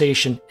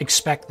conversation,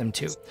 expect them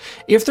to.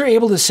 If they're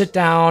able to sit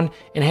down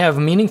and have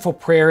meaningful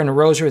prayer and a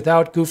rosary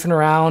without goofing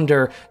around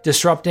or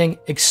disrupting,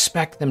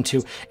 expect them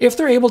to. If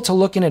they're able to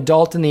look an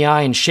adult in the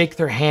eye and shake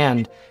their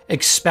hand,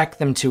 expect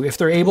them to. If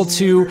they're able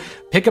to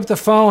pick up the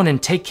phone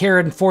and take care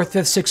in 4th,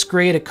 5th, 6th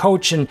grade, a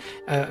coach and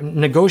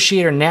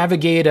negotiate or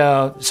navigate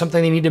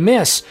something they need to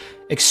miss,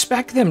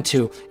 expect them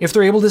to. If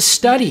they're able to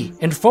study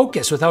and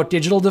focus without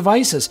digital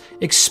devices,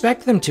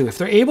 expect them to. If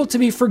they're able to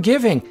be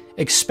forgiving,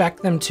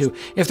 expect them to.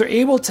 If they're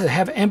able to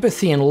have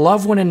empathy and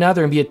love one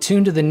another and be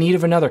attuned to the need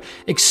of another,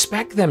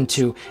 expect them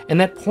to. And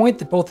that point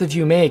that both of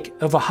you make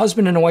of a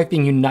husband and a wife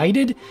being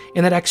united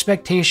in that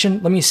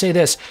expectation, let me say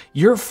this: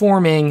 you're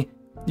forming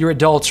your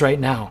adults right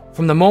now.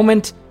 From the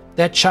moment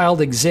that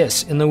child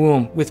exists in the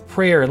womb, with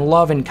prayer and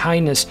love and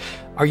kindness,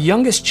 our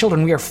youngest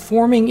children, we are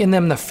forming in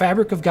them the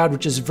fabric of God,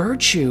 which is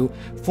virtue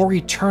for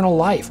eternal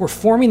life. We're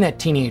forming that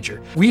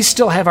teenager. We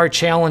still have our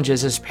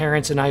challenges as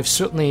parents, and I've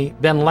certainly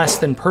been less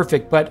than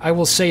perfect, but I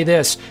will say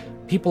this: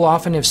 people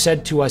often have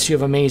said to us, you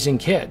have amazing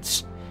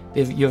kids.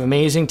 You have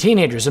amazing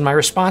teenagers. And my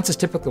response is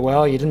typically,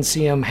 well, you didn't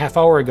see them half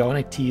hour ago. And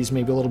I tease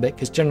maybe a little bit,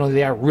 because generally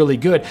they are really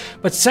good.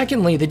 But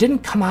secondly, they didn't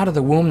come out of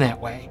the womb that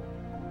way.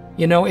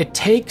 It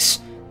takes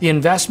the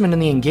investment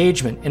and the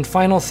engagement. And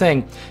final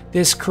thing,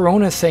 this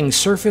corona thing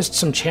surfaced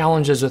some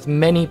challenges with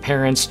many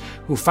parents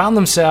who found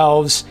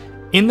themselves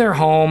in their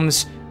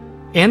homes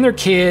and their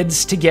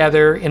kids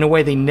together in a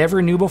way they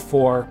never knew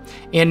before.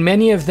 And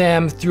many of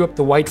them threw up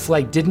the white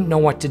flag, didn't know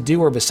what to do,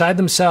 or beside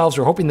themselves,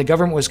 or hoping the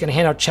government was going to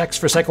hand out checks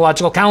for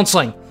psychological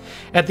counseling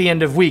at the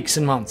end of weeks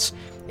and months.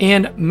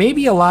 And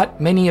maybe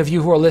many of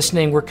you who are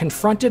listening were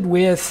confronted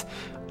with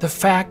the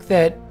fact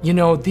that,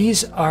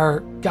 these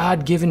are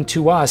God-given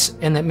to us,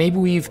 and that maybe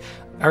we've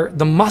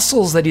the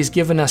muscles that he's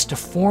given us to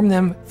form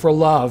them for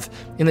love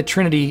in the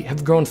Trinity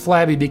have grown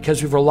flabby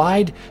because we've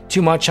relied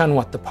too much on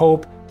what? The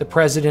Pope, the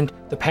President,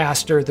 the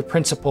pastor, the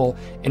principal,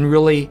 and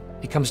really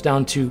it comes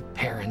down to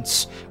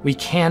parents. We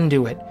can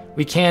do it.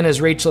 We can,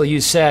 as Rachel,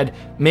 you said,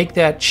 make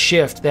that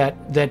shift,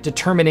 that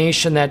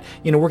determination that,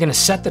 we're going to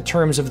set the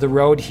terms of the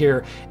road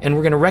here, and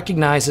we're going to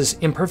recognize, as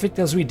imperfect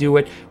as we do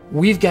it,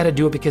 we've got to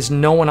do it because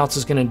no one else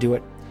is going to do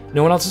it.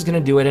 No one else is going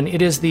to do it, and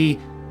it is the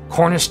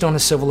cornerstone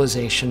of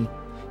civilization.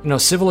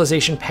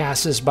 Civilization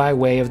passes by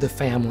way of the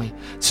family.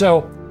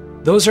 So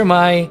those are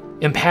my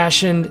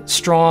impassioned,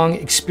 strong,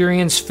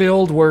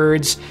 experience-filled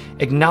words,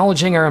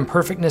 acknowledging our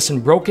imperfectness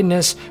and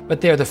brokenness,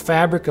 but they're the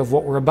fabric of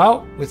what we're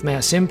about with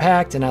Mass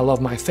Impact, and I love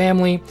my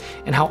family,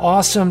 and how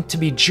awesome to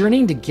be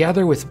journeying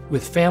together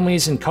with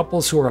families and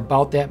couples who are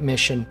about that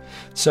mission.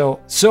 So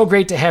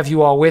great to have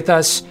you all with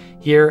us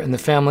here in the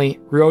Family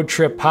Road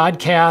Trip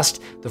Podcast,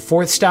 the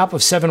 4th stop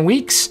of 7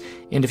 weeks.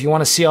 And if you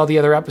want to see all the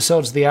other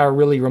episodes, they are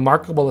really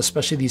remarkable,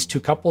 especially these 2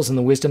 couples and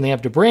the wisdom they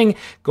have to bring.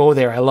 Go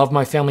there,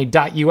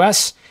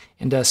 ilovemyfamily.us.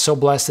 And so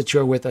blessed that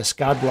you're with us.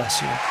 God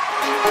bless you.